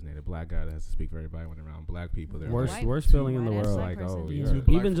 they're the designated black guy that has to speak for everybody. When they're around black people, they're worst White- worst feeling in the white-ass world. black like, oh, person. yeah. Yeah. Two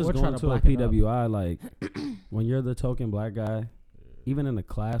black Even just Or try going to to a black it up. PWI, like when you're the token black guy, even in a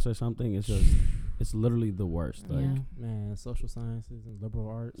class or something, it's just it's literally the worst. Like, Yeah. Man, social sciences and liberal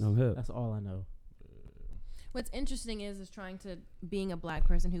arts. I'm hip. That's all I know. What's interesting is trying to being a black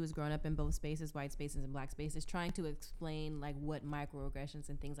person who has grown up in both spaces, white spaces and black spaces, trying to explain like what microaggressions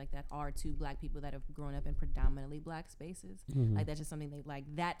and things like that are to black people that have grown up in predominantly black spaces. Like that's just something they like.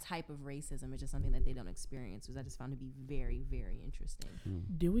 That type of racism is just something that they don't experience, which I just found to be very, very interesting.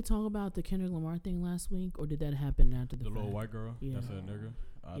 Did we talk about the Kendrick Lamar thing last week, or did that happen after the The little fact? white girl. Yeah. That's a nigga.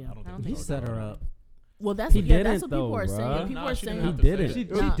 I Yeah. don't I don't think think He so. set her up. Well, that's He that's didn't what people though, are saying. bruh. People Nah, are she saying didn't have He to did say it.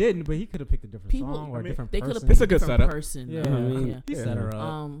 She, Nah. she didn't, but he could have picked a different People- song or I a mean, different they could have person. picked It's a a good different setup. person. Yeah. I mean, Yeah. He set her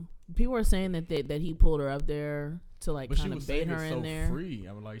up. People were saying that he pulled her up there to like But she kind was of bait saying her it in so there. free.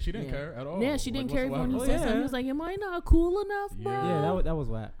 I mean, like she didn't Yeah. care at all. Yeah, she didn't Like, care when he whatsoever. said Oh, something. He yeah. was like, "Am I not cool enough, bro?" Yeah. Yeah, that was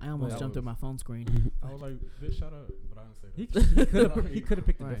whack. I almost That jumped was- through my phone screen. I was like, bitch, shut up. But I didn't say He that. he could have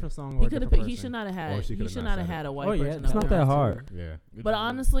picked a Right. different song or He a could have. different He person. should not have Or had. she He could've should not not have said had it. a white Oh, yeah, person. it's up not there that on hard. tour. Yeah. Good But job.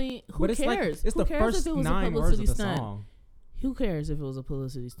 honestly, who But it's cares? like it's Who the cares first if it was a 9 words publicity of the stunt? song. Who cares if it was a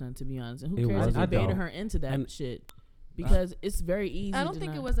publicity stunt? To be honest, and who It cares if wasn't, he baited though. her into that And- shit? Because it's very easy. I don't to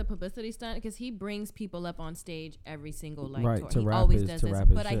think not- it was a publicity stunt because he brings people up on stage every single like Right, tour. to He rap always his- does to this. rap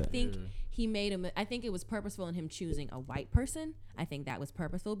his But I shit. think Yeah. he made him. I think it was purposeful in him choosing a white person. I think that was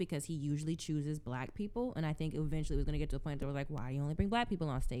purposeful because he usually chooses black people, and I think eventually it was going to get to a point that was like, why do you only bring black people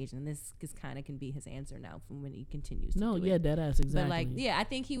on stage? And this kind of can be his answer now from when he continues. No, to do yeah, it. dead ass exactly. But like, yeah, I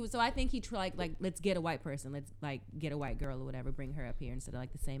think he was. So I think he tried like, let's get a white person. Let's like get a white girl or whatever. Bring her up here instead of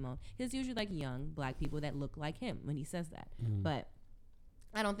like the same old. He's usually like young black people that look like him when he says that. But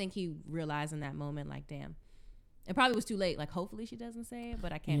I don't think he realized in that moment, like, damn, it probably was too late. Like, hopefully she doesn't say it,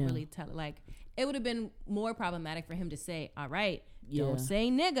 but I can't Yeah. really tell. Like, it would have been more problematic for him to say, all right, Yeah. don't say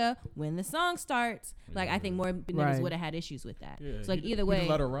nigga when the song starts. Like, I think more niggas Right. would have had issues with that. Yeah, So, like, he either just way,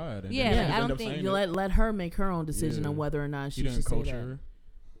 let her ride. And Yeah, then she like, just I don't ended up think saying you it. let her make her own decision Yeah. on whether or not He she didn't should say coach that. her.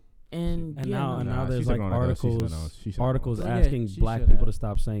 And And yeah, now, no, and no. now Nah, there's she like should've known that. She should've articles, known. She should've articles known. Yeah, asking she black should people have. to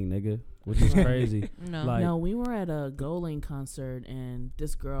stop saying nigga, which is crazy. no. Like, no, we were at a Goling concert and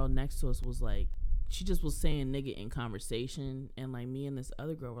this girl next to us was like, she just was saying nigga in conversation, and like me and this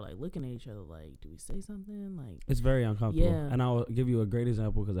other girl were like looking at each other like, do we say something? Like, it's very uncomfortable. Yeah. And I'll give you a great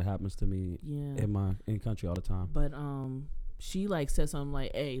example because it happens to me yeah. in country all the time. But she like said something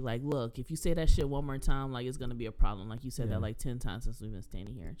like, hey, like, look, if you say that shit one more time, like, it's gonna be a problem. Like, you said Yeah. that like 10 times since we've been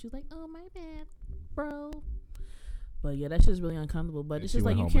standing here. And she was like, oh, my bad, bro. But yeah, that shit's really uncomfortable. But And it's she just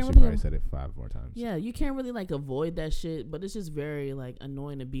like went you home can't and she really probably said it 5 more times. yeah, you can't really like avoid that shit, but it's just very like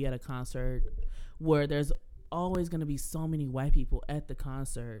annoying to be at a concert where there's always gonna be so many white people at the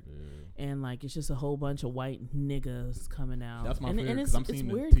concert, and like it's just a whole bunch of white niggas coming out. That's my and, fear, and 'cause I'm it's seeing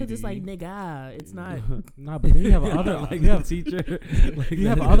the weird because it's like TDE. nigga, it's not. Nah, but then you have other like you have, the teacher. Like you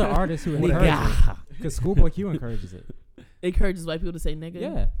have that. other artists who encourage it. Nigga. Because Schoolboy Q encourages it. Encourages white people to say nigga.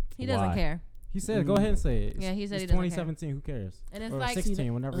 Yeah, He doesn't Why? care. he said, "Go ahead and say it." Yeah, he said it's he doesn't care. 2017. Who cares? And it's Or like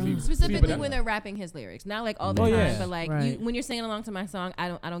 16, whenever. See, specifically but when they're rapping his lyrics, not like all the Oh, time, yeah. but like Right. when you're singing along to my song, I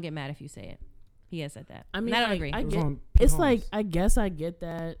don't get mad if you say it. He has said that. I mean, And I don't like, agree. I It was get, on Pete it's Holmes. like I guess I get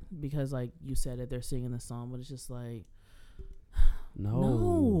that because like you said it, they're singing the song, but it's just like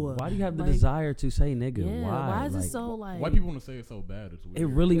No. Why do you have the Like, desire to say nigga? yeah, why is Like, it so like White people want to say it so bad. It's weird. It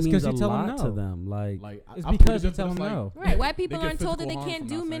really It's means 'cause a you tell 'em lot to no. them. Like, It's I because put it you tell just them like- no. Right, white people They get aren't told that they physical harm can't from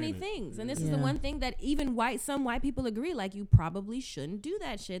do not many saying it. things, and this is Yeah. the one thing that even some white people agree. Like, you probably shouldn't do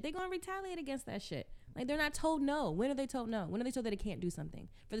that shit. They're gonna retaliate against that shit. Like, they're not told no. When are they told no? When are they told that they can't do something?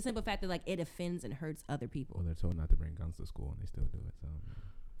 For the simple fact that like it offends and hurts other people. Well, they're told not to bring guns to school, and they still do it. So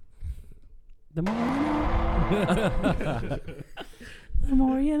the more you know. The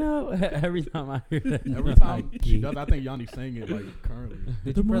more you know. Every time I hear that. Every I'm time like, she does, I think Yanni's saying it like currently.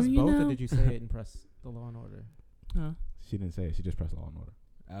 Did The you press more you both, know. or did you say it and press the Law and Order? huh? she didn't say it. She just pressed Law and Order.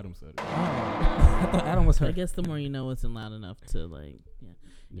 Adam said it. Oh, I thought Adam was I her. guess the more you know isn't loud enough to like yeah.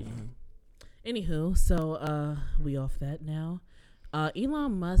 Yeah. Anywho, so we off that now.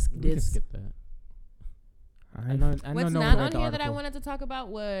 Elon Musk We did. can skip that. Alright. I know What's no not one read on the here that I article. wanted to talk about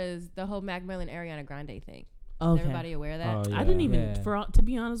was the whole Mac Miller and Ariana Grande thing. Is Okay. everybody aware of that? Oh, yeah. I didn't even, Yeah. to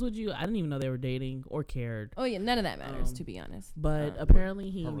be honest with you, I didn't even know they were dating or cared. Oh yeah, none of that matters Um, to be honest. But Um, apparently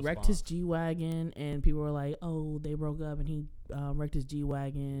he her wrecked his response. G wagon, and people were like, "Oh, they broke up, and he wrecked his G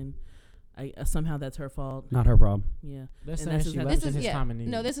wagon." Somehow that's her fault. Not her problem. Yeah, They're And saying that's she just- left this in is his time of need.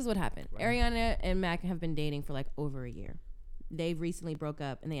 no, this is what happened. Right. Ariana and Mac have been dating for like over a year. they recently broke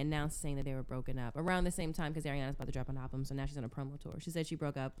up, and they announced saying that they were broken up around the same time because Ariana's about to drop an album, so now she's on a promo tour. She said she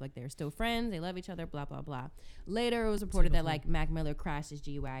broke up, like they're still friends, they love each other, blah blah blah. Later, it was reported that like Mac Miller crashed his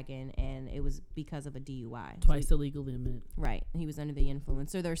G-Wagon, and it was because of a DUI. Twice the legal limit. Right, he was under the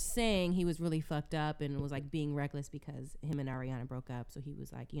influence. So they're saying he was really fucked up and was like being reckless because him and Ariana broke up. So he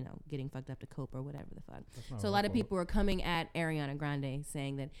was like, you know, getting fucked up to cope or whatever the fuck. So a lot of people were coming at Ariana Grande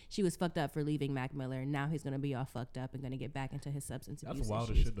saying that she was fucked up for leaving Mac Miller, and now he's gonna be all fucked up and gonna get back into his substance abuse. That's wild as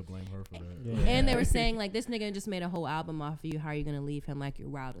issues. shit to blame her for that. Yeah. And they were saying like, this nigga just made a whole album off of you. How are you gonna leave him? Like, you're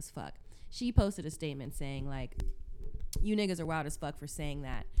wild as fuck. She posted a statement saying like, you niggas are wild as fuck for saying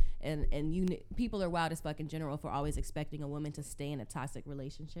that, and people are wild as fuck in general for always expecting a woman to stay in a toxic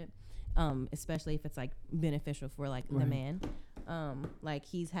relationship, especially if it's like beneficial for like the man. Like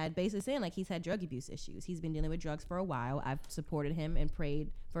he's had basically saying like he's had drug abuse issues. He's been dealing with drugs for a while. I've supported him and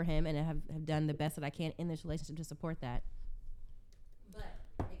prayed for him, and have done the best that I can in this relationship to support that.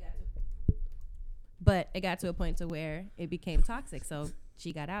 But it got to a point to where it became toxic, so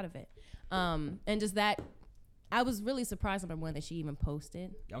she got out of it. And just that, I was really surprised, number one, that she even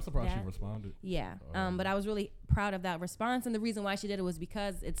posted. I'm surprised that. she responded. Yeah. But I was really proud of that response, and the reason why she did it was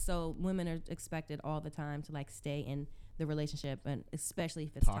because it's so women are expected all the time to like stay in the relationship, and especially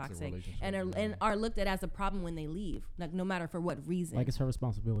if it's toxic and are looked at as a problem when they leave, like no matter for what reason. Like it's her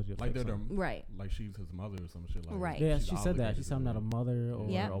responsibility. Like they're right. Like she's his mother or some shit. Like right. Yeah, she said that. She said I'm not a mother or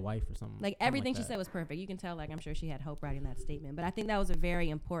yep. a wife or something. Like everything she said was perfect. You can tell. Like I'm sure she had hope writing that statement, but I think that was a very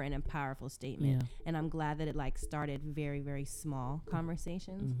important and powerful statement. Yeah. And I'm glad that it like started very very small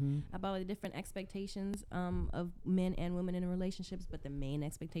conversations about like, the different expectations of men and women in relationships, but the main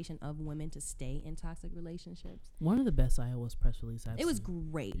expectation of women to stay in toxic relationships. One of the best iOS press release I've It was seen.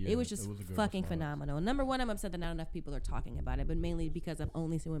 great. Yeah, it was just fucking response. phenomenal. Number one, I'm upset that not enough people are talking about it, but mainly because I've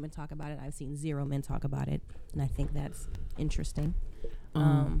only seen women talk about it. I've seen 0 men talk about it, and I think that's interesting.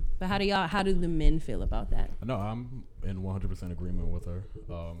 But how do the men feel about that? No, I'm in 100% agreement with her.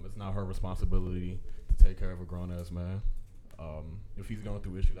 It's not her responsibility to take care of a grown ass man. If he's going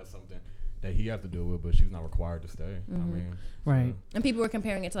through issues, that's something that he has to deal with, but she's not required to stay. I mean, right. And people were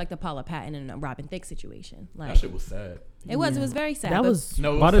comparing it to like the Paula Patton and Robin Thicke situation. Like that shit was sad. It was very sad. That was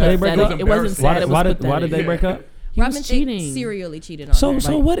No, why did they break up? It wasn't sad. Why did they break up? He Robin was Thicke cheating. serially cheated on her.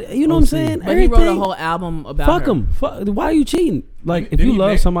 So what? You know what I'm saying? But he wrote a whole album about fuck her. him. Why are you cheating? Like if Didn't you he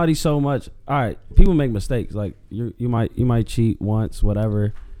love make- somebody so much, all right. People make mistakes. Like you might cheat once,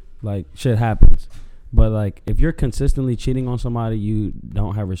 whatever. Like shit happens. But like if you're consistently cheating on somebody, you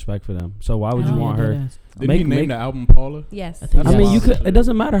don't have respect for them. So why would you want her? Didn't he name the album Paula? Yes. I mean, you could. It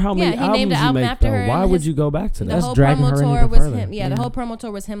doesn't matter how many he named albums the you album make. after Though. her. Why and would his- you go back to The that? That's whole dragging her promo in tour even was further. him. Yeah, the whole promo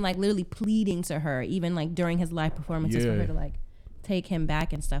tour was him like literally pleading to her, even like during his live performances, for her to like take him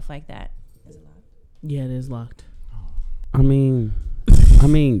back and stuff like that. Yeah, it is locked. I mean,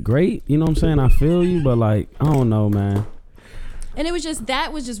 great. You know what I'm saying? I feel you, but like, I don't know, man. And it was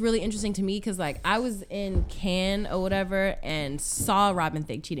just really interesting to me because like I was in Cannes or whatever and saw Robin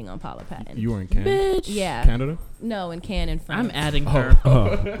Thicke cheating on Paula Patton. You were in Canada? Bitch. Yeah. Canada? No, in Cannes in France. I'm adding her.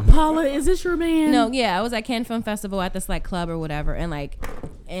 Paula, is this your man? No, yeah, I was at Cannes Film Festival at this like club or whatever,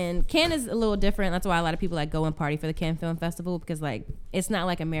 and Cannes is a little different. That's why a lot of people like go and party for the Cannes Film Festival because like it's not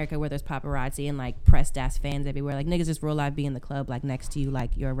like America where there's paparazzi and like pressed ass fans everywhere. Like niggas just real life be in the club like next to you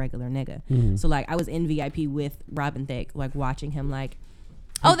like you're a regular nigga. So like I was in VIP with Robin Thicke, like watching him like.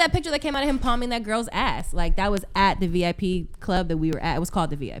 Oh, that picture that came out of him palming that girl's ass. Like, that was at the VIP club that we were at. It was called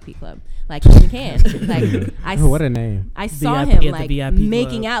the VIP club. Like, in Cannes. Like, what a name. I saw VIP him, at the like, VIP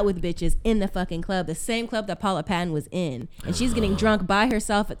making club. out with bitches in the fucking club. The same club that Paula Patton was in. And she's getting drunk by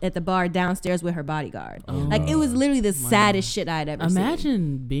herself at the bar downstairs with her bodyguard. Like, it was literally the saddest shit I'd ever seen.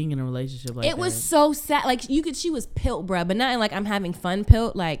 Imagine being in a relationship like that. It was so sad. Like, she was pilt, bruh. But not in, like, I'm having fun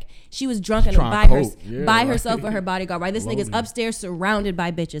pilt. Like, she was drunk and trying to cope. Yeah, by like- herself with her bodyguard. Right? This nigga's Lonely. upstairs surrounded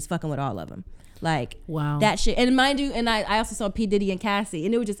by bitches fucking with all of them. Like, wow. that shit. And mind you, and I also saw P. Diddy and Cassie,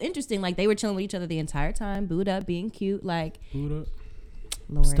 and it was just interesting. Like, they were chilling with each other the entire time, booed up, being cute. Like, Buddha?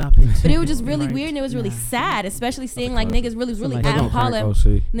 Lord. Stop it. But it was just really Right. weird, and it was really sad, especially seeing like niggas really like at Don't crack Paula.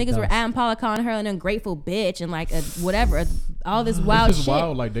 OC. Niggas were at Paula calling her an ungrateful bitch and like a whatever, all this It's wild just shit.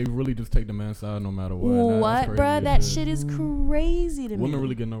 wild. Like, they really just take the man's side no matter what. Nah, What, that's crazy bruh? as That shit is crazy to me. Women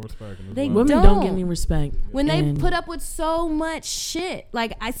really get no respect. and it's They wild. Women don't get any respect. When they And put up with so much shit,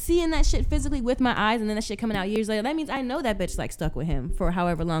 like I seeing that shit physically with my eyes, and then that shit coming out years later, that means I know that bitch like stuck with him for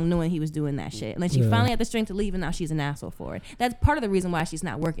however long, knowing he was doing that shit, and then she finally had the strength to leave, and now she's an asshole for it. That's part of the reason why she's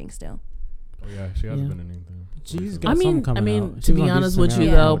not working still. Oh, yeah, she hasn't Yeah. been in anything. She's I got something mean, coming out. to She was be on honest Decent with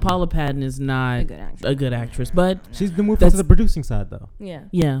you Yeah. though, Paula Patton is not A good actress. a good actress, but She's been moved That's- to the producing side though. Yeah.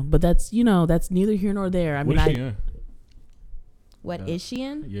 yeah, but that's that's neither here nor there. I What mean, is she in? What is she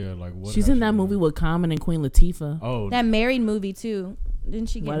in? Yeah, like what? She's in that movie with Common and Queen Latifah. Oh, That Married movie too. Didn't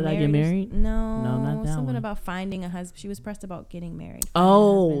she get Why Did married? I Get Married? No, not that something one. about finding a husband. She was pressed about getting married.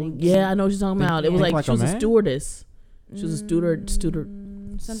 Oh, yeah, I know what you're talking about. It was Think like Like she a was a Man? stewardess. She was a steward.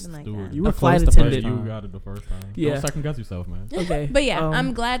 Something like that. You were A flight close the first attendant. you time. got it the first time. Yeah. Don't second guess yourself, man. Okay, But yeah, um,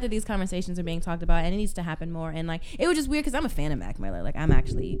 I'm glad that these conversations are being talked about, and it needs to happen more. And like, it was just weird because I'm a fan of Mac Miller. Like, I'm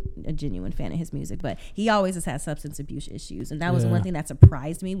actually a genuine fan of his music, but he always has had substance abuse issues, and that was one thing that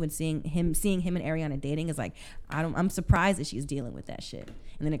surprised me when seeing him and Ariana dating. Is like, I'm surprised that she's dealing with that shit,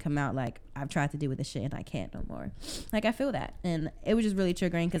 and then it come out like I've tried to deal with this shit and I can't no more. Like, I feel that, and it was just really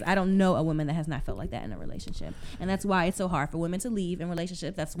triggering because I don't know a woman that has not felt like that in a relationship, and that's why it's so hard for women to leave in relationships.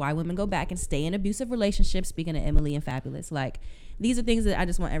 That's why women go back and stay in abusive relationships. Speaking of Emily and Fabulous, like, these are things that I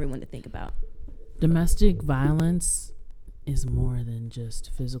just want everyone to think about. domestic violence is more than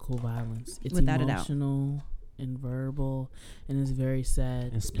just physical violence. It's Without a doubt. emotional and verbal, and it's very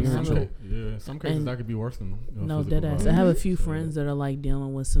sad. And Some spiritual. in some cases And- that could be worse than No, physical deadass. I violence. have a few So, friends that are like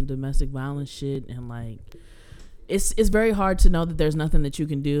dealing with some domestic violence shit, and like, it's very hard to know that there's nothing that you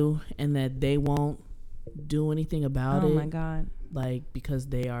can do, and that they won't do anything about it. Oh my God. Like, because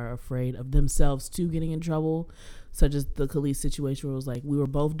they are afraid of themselves too getting in trouble, such as the Khalees situation where it was like we were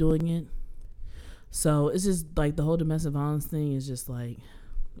both doing it. So it's just like the whole domestic violence thing is just like,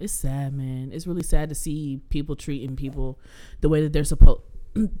 it's sad, man. It's really sad to see people treating people the way that they're supposed,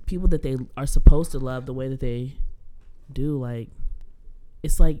 people that they are supposed to love the way that they do. Like,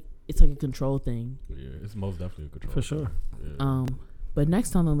 it's like a control thing. Yeah, it's most definitely a control. For sure. Yeah. But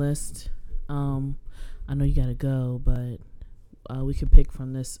next on the list, I know you gotta go, but we can pick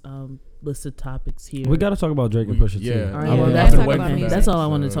from this list of topics here. We got to talk about Drake and Pusha T. Yeah. All right, Yeah, well, let's that's, talk about okay, music. that's all I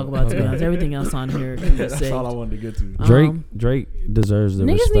wanted to talk about, to be Okay. honest. Everything else on here can be That's saved. all I wanted to get to. Drake deserves the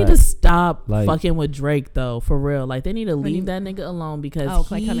Niggas respect. need to stop Like- fucking with Drake, though, for real. Like, they need to When leave you- that nigga alone because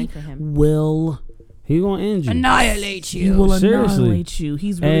Like he coming for him. will He gonna end you. Annihilate he will Seriously. annihilate you.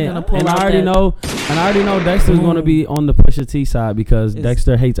 He's really gonna pull and out I already that. know Dexter's gonna be on the Pusha T side because It's-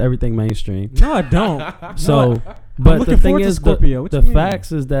 Dexter hates everything mainstream. No, I don't. So, but the looking thing forward to is, Scorpio. What the you mean?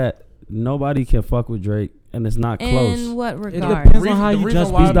 facts is that nobody can fuck with Drake, and it's not close. In what It regard? depends on how you reason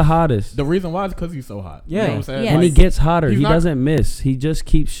judge why- He's the hottest, The reason why is because he's so hot. Yeah. You know what I'm saying? Yeah. and he Like, gets hotter. he's He not- doesn't miss. He just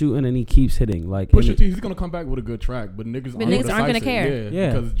keeps shooting and he keeps hitting. Like Pusha and T, he's gonna come back with a good track, but niggas But aren't niggas aren't gonna decisive. care.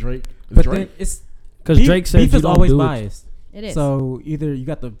 Yeah. Because Drake is But Drake. then it's because beef, Drake said beef you is don't always do it. biased. It is. So either you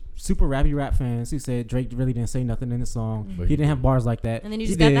got the super rappy rap fans who said Drake really didn't say nothing in the song. But He didn't have bars like that. and then you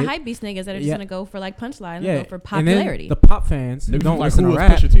He just got the did. hype beast niggas that are just Yeah. gonna go for like punchline, Yeah, and go for and then popularity. the pop fans who Niggas don't was like, listen who to was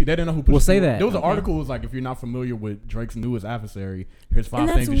rap. Pusha T? They didn't know who Pusha will T say was. that. There was an Okay. article was like, if you're not familiar with Drake's newest adversary, here's 5 and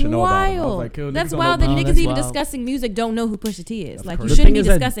things that's you should know about him. I was wild. like, kill, That's niggas wild don't that know Oh, niggas that's even wild. discussing music don't know who Pusha T is. That's Like, you crazy. shouldn't be is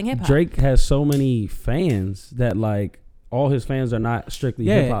that discussing hip hop. Drake has so many fans that like all his fans are not strictly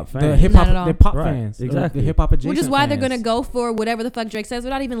Yeah, hip hop the fans. hip Not at all. hop, they're pop Right, fans. or exactly. The hip hop adjacent Which is why they're fans. gonna go for whatever the fuck Drake says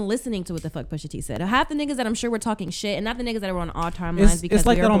without even listening to what the fuck Pusha T said. Half the niggas that I'm sure were talking shit, and not the niggas that were on our timelines because It's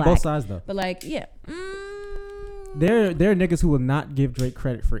like we that are on black. both sides though. But like, yeah, There are niggas who will not give Drake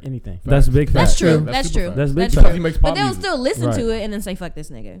credit for anything. That's big that's facts. true. That's That's super true. facts. That's big That's facts. true. He makes But pop they'll music. still listen Right. to it and then say fuck this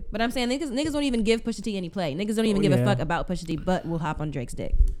nigga. But I'm saying niggas don't even give Pusha T any play. Niggas don't even Oh, give a yeah. fuck about Pusha T, but will hop on Drake's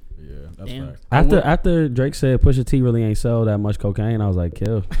dick. Yeah, that's Damn. facts. After Drake said Pusha T really ain't sell that much cocaine, I was like,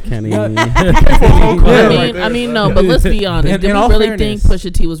 kill. Can't even. I mean, no, but let's be honest. In Did we all really fairness- think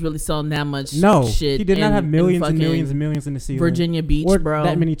Pusha T was really selling that much No, shit? he did not in- have in millions and fucking millions and millions in the ceiling. Virginia Beach, or bro.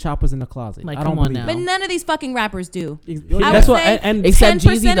 that many choppers in the closet. Like, I don't come on believe now. But none of these fucking rappers do. it. I That's would what- say and- Except 10%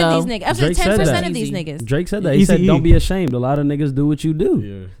 Jeezy, of these though. niggas. I Drake said said 10% that. of these niggas. Drake said that. He said, Eazy-E. "Don't be ashamed. A lot of niggas do what you do."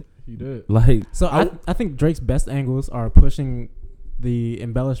 Yeah, he did. Like, So I think Drake's best angles are pushing the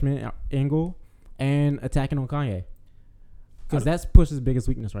embellishment angle and attacking on Kanye. Because that's Push's biggest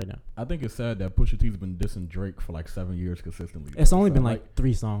weakness right now. I think it's sad that Pusha T's been dissing Drake for like 7 years consistently. It's though. only So, been like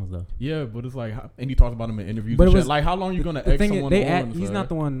 3 songs though. yeah, but it's like, and he talks about him in interviews. But and it shit. was- Like, how long you gonna The egg thing is, someone they on? he's not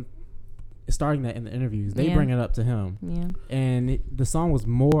the one starting that in the interviews. They Yeah. bring it up to him, Yeah. and the song was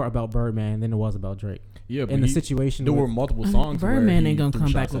more about Birdman than it was about Drake. Yeah, but In the he- situation, there with- were multiple songs. where Birdman he ain't gonna threw come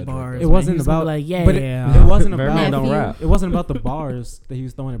shots back with at Drake. bars. it man. wasn't He's gonna be about like, yeah, but it wasn't Birdman about don't rap. It wasn't about the bars that he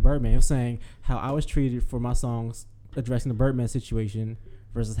was throwing at Birdman. It was saying how I was treated for my songs addressing the Birdman situation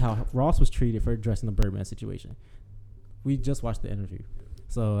versus how Ross was treated for addressing the Birdman situation. We just watched the interview,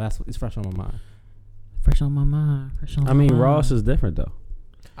 so it's fresh on my mind. fresh on my mind. Fresh on I my mean, mind. Ross is different though.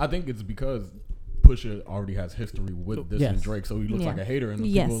 I think it's because Pusha already has history with this and Yes. Drake, so he looks Yeah. like a hater, and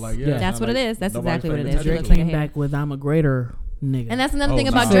Yes. people are like, yeah, Yeah. it's That's not what it like is. That's nobody's exactly what paying it is. attention He Drake looks like came a hater. back with "I'm a greater nigga." And that's another thing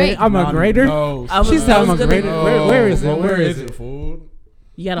Oh, about nah. Drake. I'm a Nah, greater. No, I was- She said I'm a gonna- greater. Where is it? Well, Where is it? fool?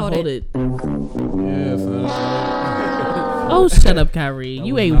 You gotta Hold hold it. it. Yeah, son. Oh, shut up, Kyrie.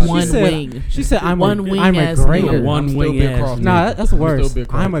 You ate not- one She said- wing. She said, "I'm One a, wing I'm a ass grader." nigga. One I'm still wing Big ass Crawford. Nah, that's still worse. Big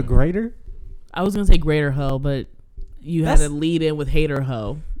I'm a Crawford. grader. I was gonna say greater hoe, but you had That's- to lead in with hater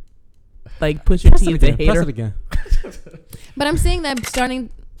hoe. Like put your Press T it into again. Press hater. it again. But I'm seeing that starting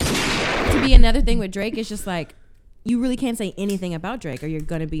to be another thing with Drake. It's just like you really can't say anything about Drake, or you're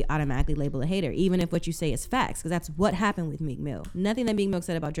gonna be automatically labeled a hater, even if what you say is facts, because that's what happened with Meek Mill. Nothing that Meek Mill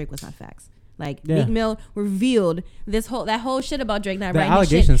said about Drake was not facts. Like Meek Mill revealed that whole shit about Drake not The writing his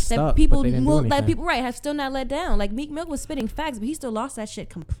shit allegations that stuck, people but they didn't do will, that anything. people have still not let down. Like Meek Mill was spitting facts, but he still lost that shit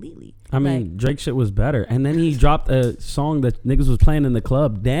completely. I mean, Drake shit was better, and then he dropped a song that niggas was playing in the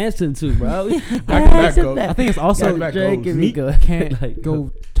club dancing to, bro. Back go. I think it's also Back Drake goes. and Meek Miko. can't Like,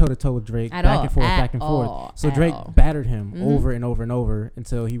 go toe to toe with Drake At back all. and forth, At back and all. forth. So At Drake all. battered him Mhm. over and over and over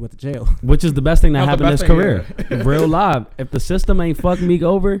until he went to jail. Which is the best thing that Not the happened in his best career. thing, Real live. If the system ain't fucked Meek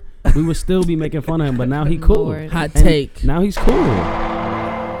over, we would still be making fun of him. But now he cool. Lord. Hot And take. Now he's cool.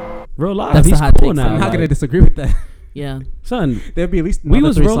 Real live. That's a He's hot cool take now. for I'm not Like, gonna disagree with that. Yeah. son, There'd be at least we another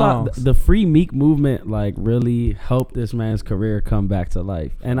was 3 real live. songs. The free Meek movement like really helped this man's career come back to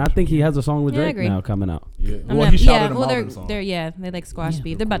life. And I think he has a song with Yeah, I Drake agree. now coming out. Yeah. I'm Well, not- he shouted him well, out they're in the song. they like squash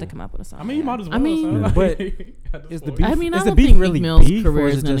beef. They're about to come up with a song. I mean, you might as well. I mean, son. but At this is the point. beef- I mean, Is I the don't beef think really Meek Mill's beef, or career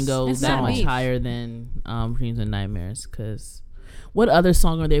is is it gonna just go It's that not much beef. higher than Dreams and Nightmares. Because what other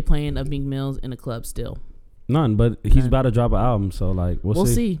song are they playing of Meek Mill's in a club still? None, but he's None. about to drop an album, so like we'll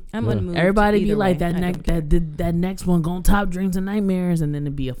see. I'm Yeah. unmoved. Everybody be either like way. that I next don't care. that next one gonna top Dreams and Nightmares, and then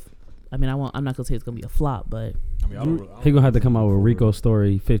it'd be a. I mean, I'm not gonna say it's gonna be a flop, but I mean, I don't He gonna have to come out with Rico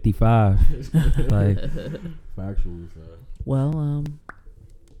Story 55. Like, Factuals. well,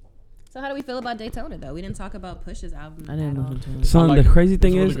 So how do we feel about Daytona though? We didn't talk about Push's album. I didn't at all. listen to it. son, like the it. crazy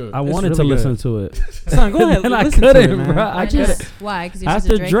thing It's really is, good. I It's wanted to really listen good. to it. Son, go ahead. And I listen to couldn't, it, man. bro. Why I not? couldn't. Why? Because you're After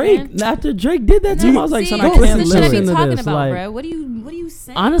just a Drake fan? After Drake did that to him, I was like, See, son, I this can't is the shit I listen be to talking this. about, Like, bro. What are you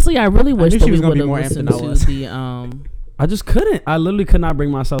saying? Honestly, I really wish knew that she was we gonna be would have more amped listened than I to was. the I just couldn't. I literally could not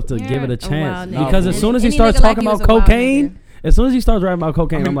bring myself to You're give it a a chance wild nigga. because as soon as he Any starts nigga like talking you is about a wild cocaine, nigga. as soon as he starts writing about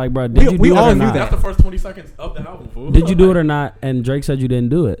cocaine, I mean, I'm like, bro, did you we do it all or knew not? that. That's the first 20 seconds of the album, fool. Did you do it or not? And Drake said you didn't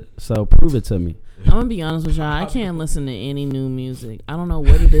do it. So prove it to me. I'm gonna be honest with y'all. I can't listen to any new music. I don't know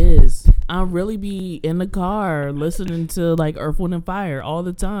what it is. I'll really be in the car listening to like Earth, Wind and Fire all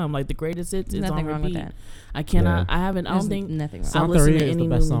the time. Like the greatest hits There's is nothing on wrong repeat. with that. I cannot. Yeah. I haven't. I There's don't think. nothing wrong. I've listened Santeria to is any the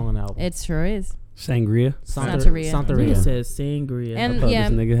best new- song on the album. It sure is. Sangria. Santeria. It Santeria. says sangria. And I thought yeah,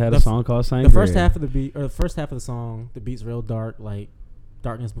 this nigga had The a f- song called Sangria. The first half of the beat, or the first half of the song, the beat's real dark, like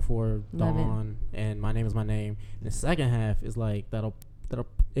Darkness Before Love it. Dawn, and My Name Is My Name. And the second half is like that'll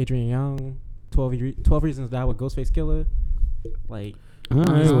Adrian Young, 12 Reasons to Die with Ghostface Killer. Like, All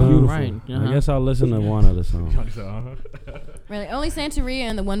right, It's well, beautiful. Right. I guess I'll listen to one of the songs. really, only Santeria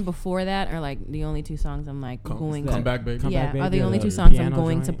and the one before that are like the only two songs I'm like going Come to. back, baby. Come Yeah, Back are the Baby, only the two songs I'm piano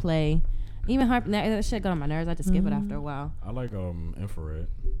going to joint. play. Even that shit got on my nerves. I just skip it after a while. I like Infrared.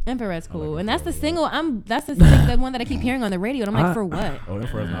 Infrared's I like cool, and that's the Infrared a single. That's the one that I keep hearing on the radio. And I'm like, for what? Oh,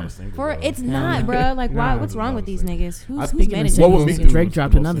 Infrared's not a single. For bro. it's not, bro. Like, why? Nah, What's it's wrong not with a these single. niggas? Who's Speaking of managing? What would singles, Meek do Drake is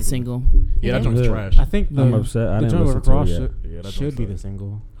dropped the most another single. Yeah, that Yeah. joint's Good. trash. I think I'm the upset. I the didn't joint with listen Rick to it Ross yet. Yeah, that should joint's be the trash.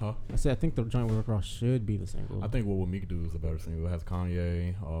 single. Huh? I said I think the joint with Rick Ross should be the single. I think what Meek do is a better single. It has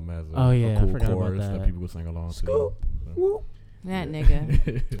Kanye, has a, Oh, yeah, a I cool forgot about chorus that. people would sing along to. Scoop. So. That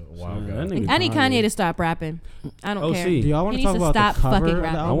nigga. Wow, Son, guy. that nigga I need Kanye to stop rapping. I don't care. OC. Do y'all want He to needs talk to about stop the cover fucking of the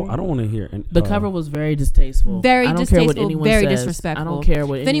rapping. album? I don't want to hear. The cover was very distasteful. Very I don't care what distasteful, anyone very says. disrespectful. I don't care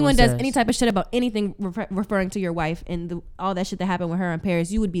what If anyone does says. any type of shit about anything referring to your wife and all that shit that happened with her in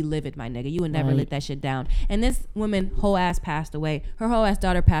Paris, you would be livid, my nigga. You would never Right. let that shit down. And this woman, whole ass passed away. Her whole ass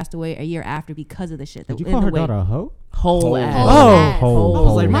daughter passed away a year after because of the shit. Did you in call the her way- daughter a hoe? whole ass. Oh. ass. Whole. I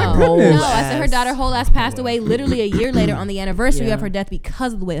was like, my no, goodness. No, I said her daughter whole ass passed away literally a year later on the anniversary Yeah. of her death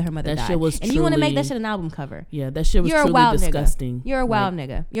because of the way that her mother That died. shit was and you want to make that truly- shit an album cover. Yeah, that shit was You're a truly wild disgusting. nigga. You're a wild Like,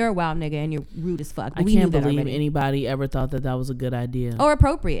 nigga. You're a wild nigga and you're rude as fuck. But I we knew can't that believe already. anybody ever thought that was a good idea. Or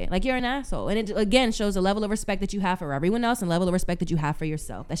appropriate. Like you're an asshole. And it again shows a level of respect that you have for everyone else and level of respect that you have for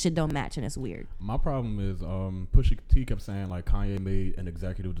yourself. That shit don't match and it's weird. My problem is Pusha T kept saying like Kanye made an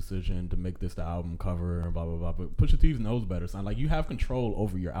executive decision to make this the album cover and blah blah blah. But Pusha T knows better, son. Like you have control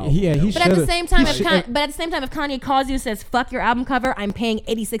over your album. Yeah, he But at the should've- same time, he should- if Kanye calls you and says "fuck your album cover," I'm paying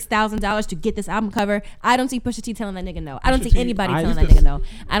 $86,000 to get this album cover. I don't see Pusha T telling that nigga no. I don't Pusha see T, anybody I telling used that to- nigga no.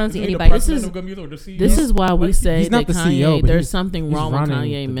 I don't see Is he the anybody. president is- of good music or the CEO? This is why we Like, say he's not that the CEO, Kanye, but there's he's something wrong with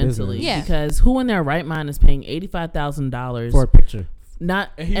running Kanye the mentally. business. Yeah. Because who in their right mind is paying $85,000 for a picture. not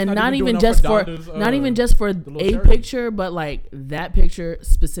And he's and not not even even doing just that for for Donda's, not even just for little a charity. picture, but like that picture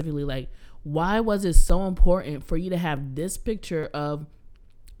specifically. Like, why was it so important for you to have this picture of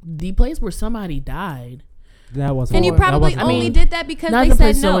the place where somebody died? That was. And you hard. That probably wasn't only hard. did that because Not they the said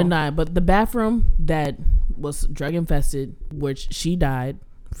place no. and died, but the bathroom that was drug infested, which she died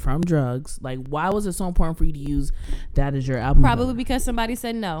from drugs. Like, why was it so important for you to use that as your album? Probably because somebody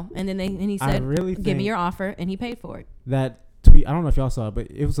said no, and then he I said, really "Give me think your offer," and he paid for it. that tweet. I don't know if y'all saw it, but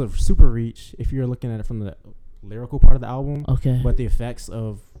it was a super reach. If you're looking at it from the lyrical part of the album, Okay. but the effects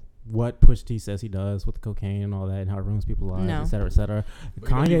of what Pusha T says he does with the cocaine and all that, and how it ruins people's lives, No. et cetera, et cetera. But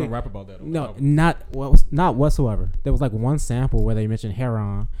he don't even Kanye, rap about that. On the no, album. not whatsoever. There was like one sample where they mentioned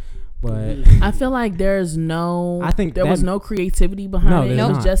heroin, but I feel like there's no. I think there was that- no creativity behind No, it. It there's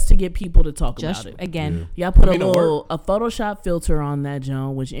was not. just to get people to talk Just about it. again, Y'all put I mean, a it little a Photoshop filter on that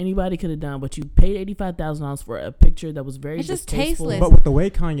Joan, which anybody could have done, but you paid $85,000 for a picture that was very It's just distasteful. tasteless. but with the way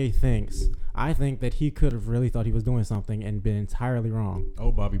Kanye thinks, I think that he could have really thought he was doing something and been entirely wrong.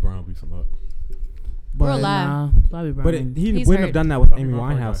 Oh, Bobby Brown beats him up. But We're alive. Nah, Bobby Brown. But he He's wouldn't hurt. have done that with Bobby Amy Brown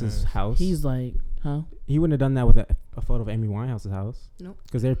probably got Winehouse's hands. house. he's like, huh? He wouldn't have done that with a photo of Amy Winehouse's house. Nope.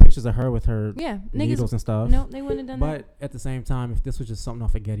 Because there are pictures of her with her yeah, needles niggas. and stuff. No, they wouldn't have done that. But at the same time, if this was just something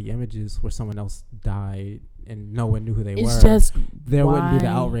off of Getty Images where someone else died and no one knew who they It's were, just there wouldn't be the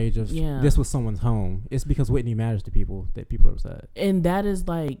why- outrage of yeah. this was someone's home. It's because Whitney matters to people that people are upset. and that is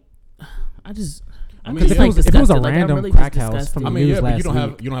like, I'm mean, just Because like if it was a disgusted. Like, I'm random really crack just house disgusted. from I the mean, news yeah, but you last don't have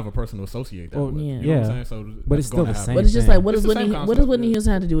week. you don't have a person to associate that Well, with. yeah. You know what Yeah. I'm saying? So But that's it's still gonna the happen. same. But it's just thing. like, what It's does the same Whitney concept, yeah.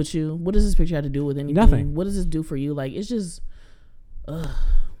 Houston have to do with you? What does this picture have to do with anything? Nothing. What does this do for you? Like, it's just,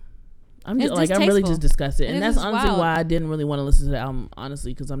 I'm It's just like, I'm really distasteful. just disgusted, and It that's is honestly wild. why I didn't really want to listen to the album,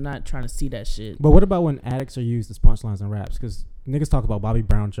 honestly, because I'm not trying to see that shit. But what about when addicts are used as punchlines in raps? Because niggas talk about Bobby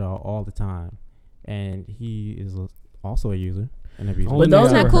Brown jaw all the time, and he is also a user and abuser. Only But those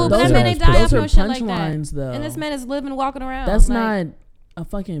thing I are ever cool, heard but that was man that ain't die picture. off Those no are shit like that. punchlines, though. And this man is living, walking around. That's like, not a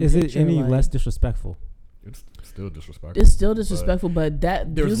fucking. Is it picture, any like- less disrespectful? It's still disrespectful. It's still disrespectful, but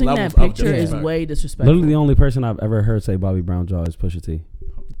that there's using that levels of picture is disrespect. way disrespectful. Literally the only person I've ever heard say Bobby Brown jaw is Pusha T.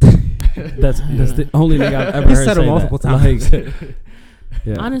 That's the only nigga I've ever He heard said it say multiple that. times. Like,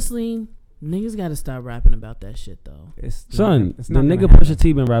 yeah. Honestly, niggas got to stop rapping about that shit though. It's Son, it's the not nigga gonna Pusha happen.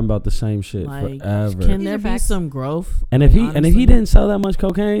 T been rapping about the same shit Like, forever. can These there are be facts. some growth? And if he honestly? didn't sell that much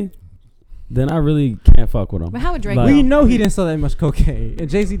cocaine, then I really can't fuck with him. But how would Drake Like- know? We know he didn't sell that much cocaine, and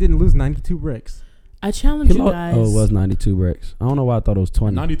Jay-Z didn't lose 92 bricks. I challenge He you lo- guys. Oh, it was 92 bricks. I don't know why I thought it was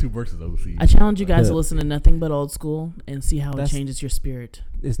 20. 92 versus OC. I challenge you guys Yeah. to listen to nothing but old school and see how it That's- changes your spirit.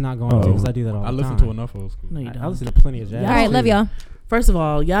 It's not going Oh. to because I do that all I the listen time. to enough old school. No, you don't. I listen to plenty of jazz. Yeah. All right, too. love y'all. First of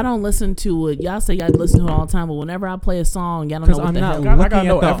all, y'all don't listen to it. Y'all say y'all listen to it all the time, but whenever I play a song, y'all don't know 'Cause what I'm the not hell. looking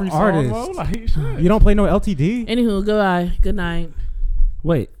at the artist. Like, shit. You don't play no LTD? Anywho, goodbye. Good night.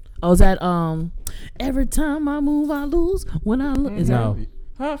 Wait, Oh, is that every time I move, I lose. When I look, is No.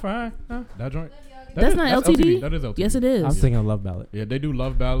 High five. That joint. That's not LTD? That is LTD. Yes, it is. I'm singing a love ballad. Yeah, they do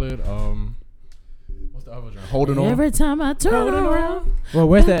Love Ballad. What's the other joint? Holding On. Every time I turn Holding around. Well,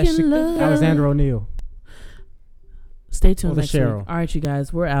 where's Back that in shit? love. Alexander O'Neal. Stay tuned Or the next week. Cheryl. All right, you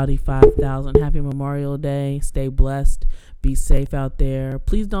guys. We're outie 5,000. Happy Memorial Day. Stay blessed. Be safe out there.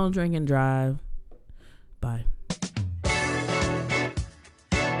 Please don't drink and drive. Bye.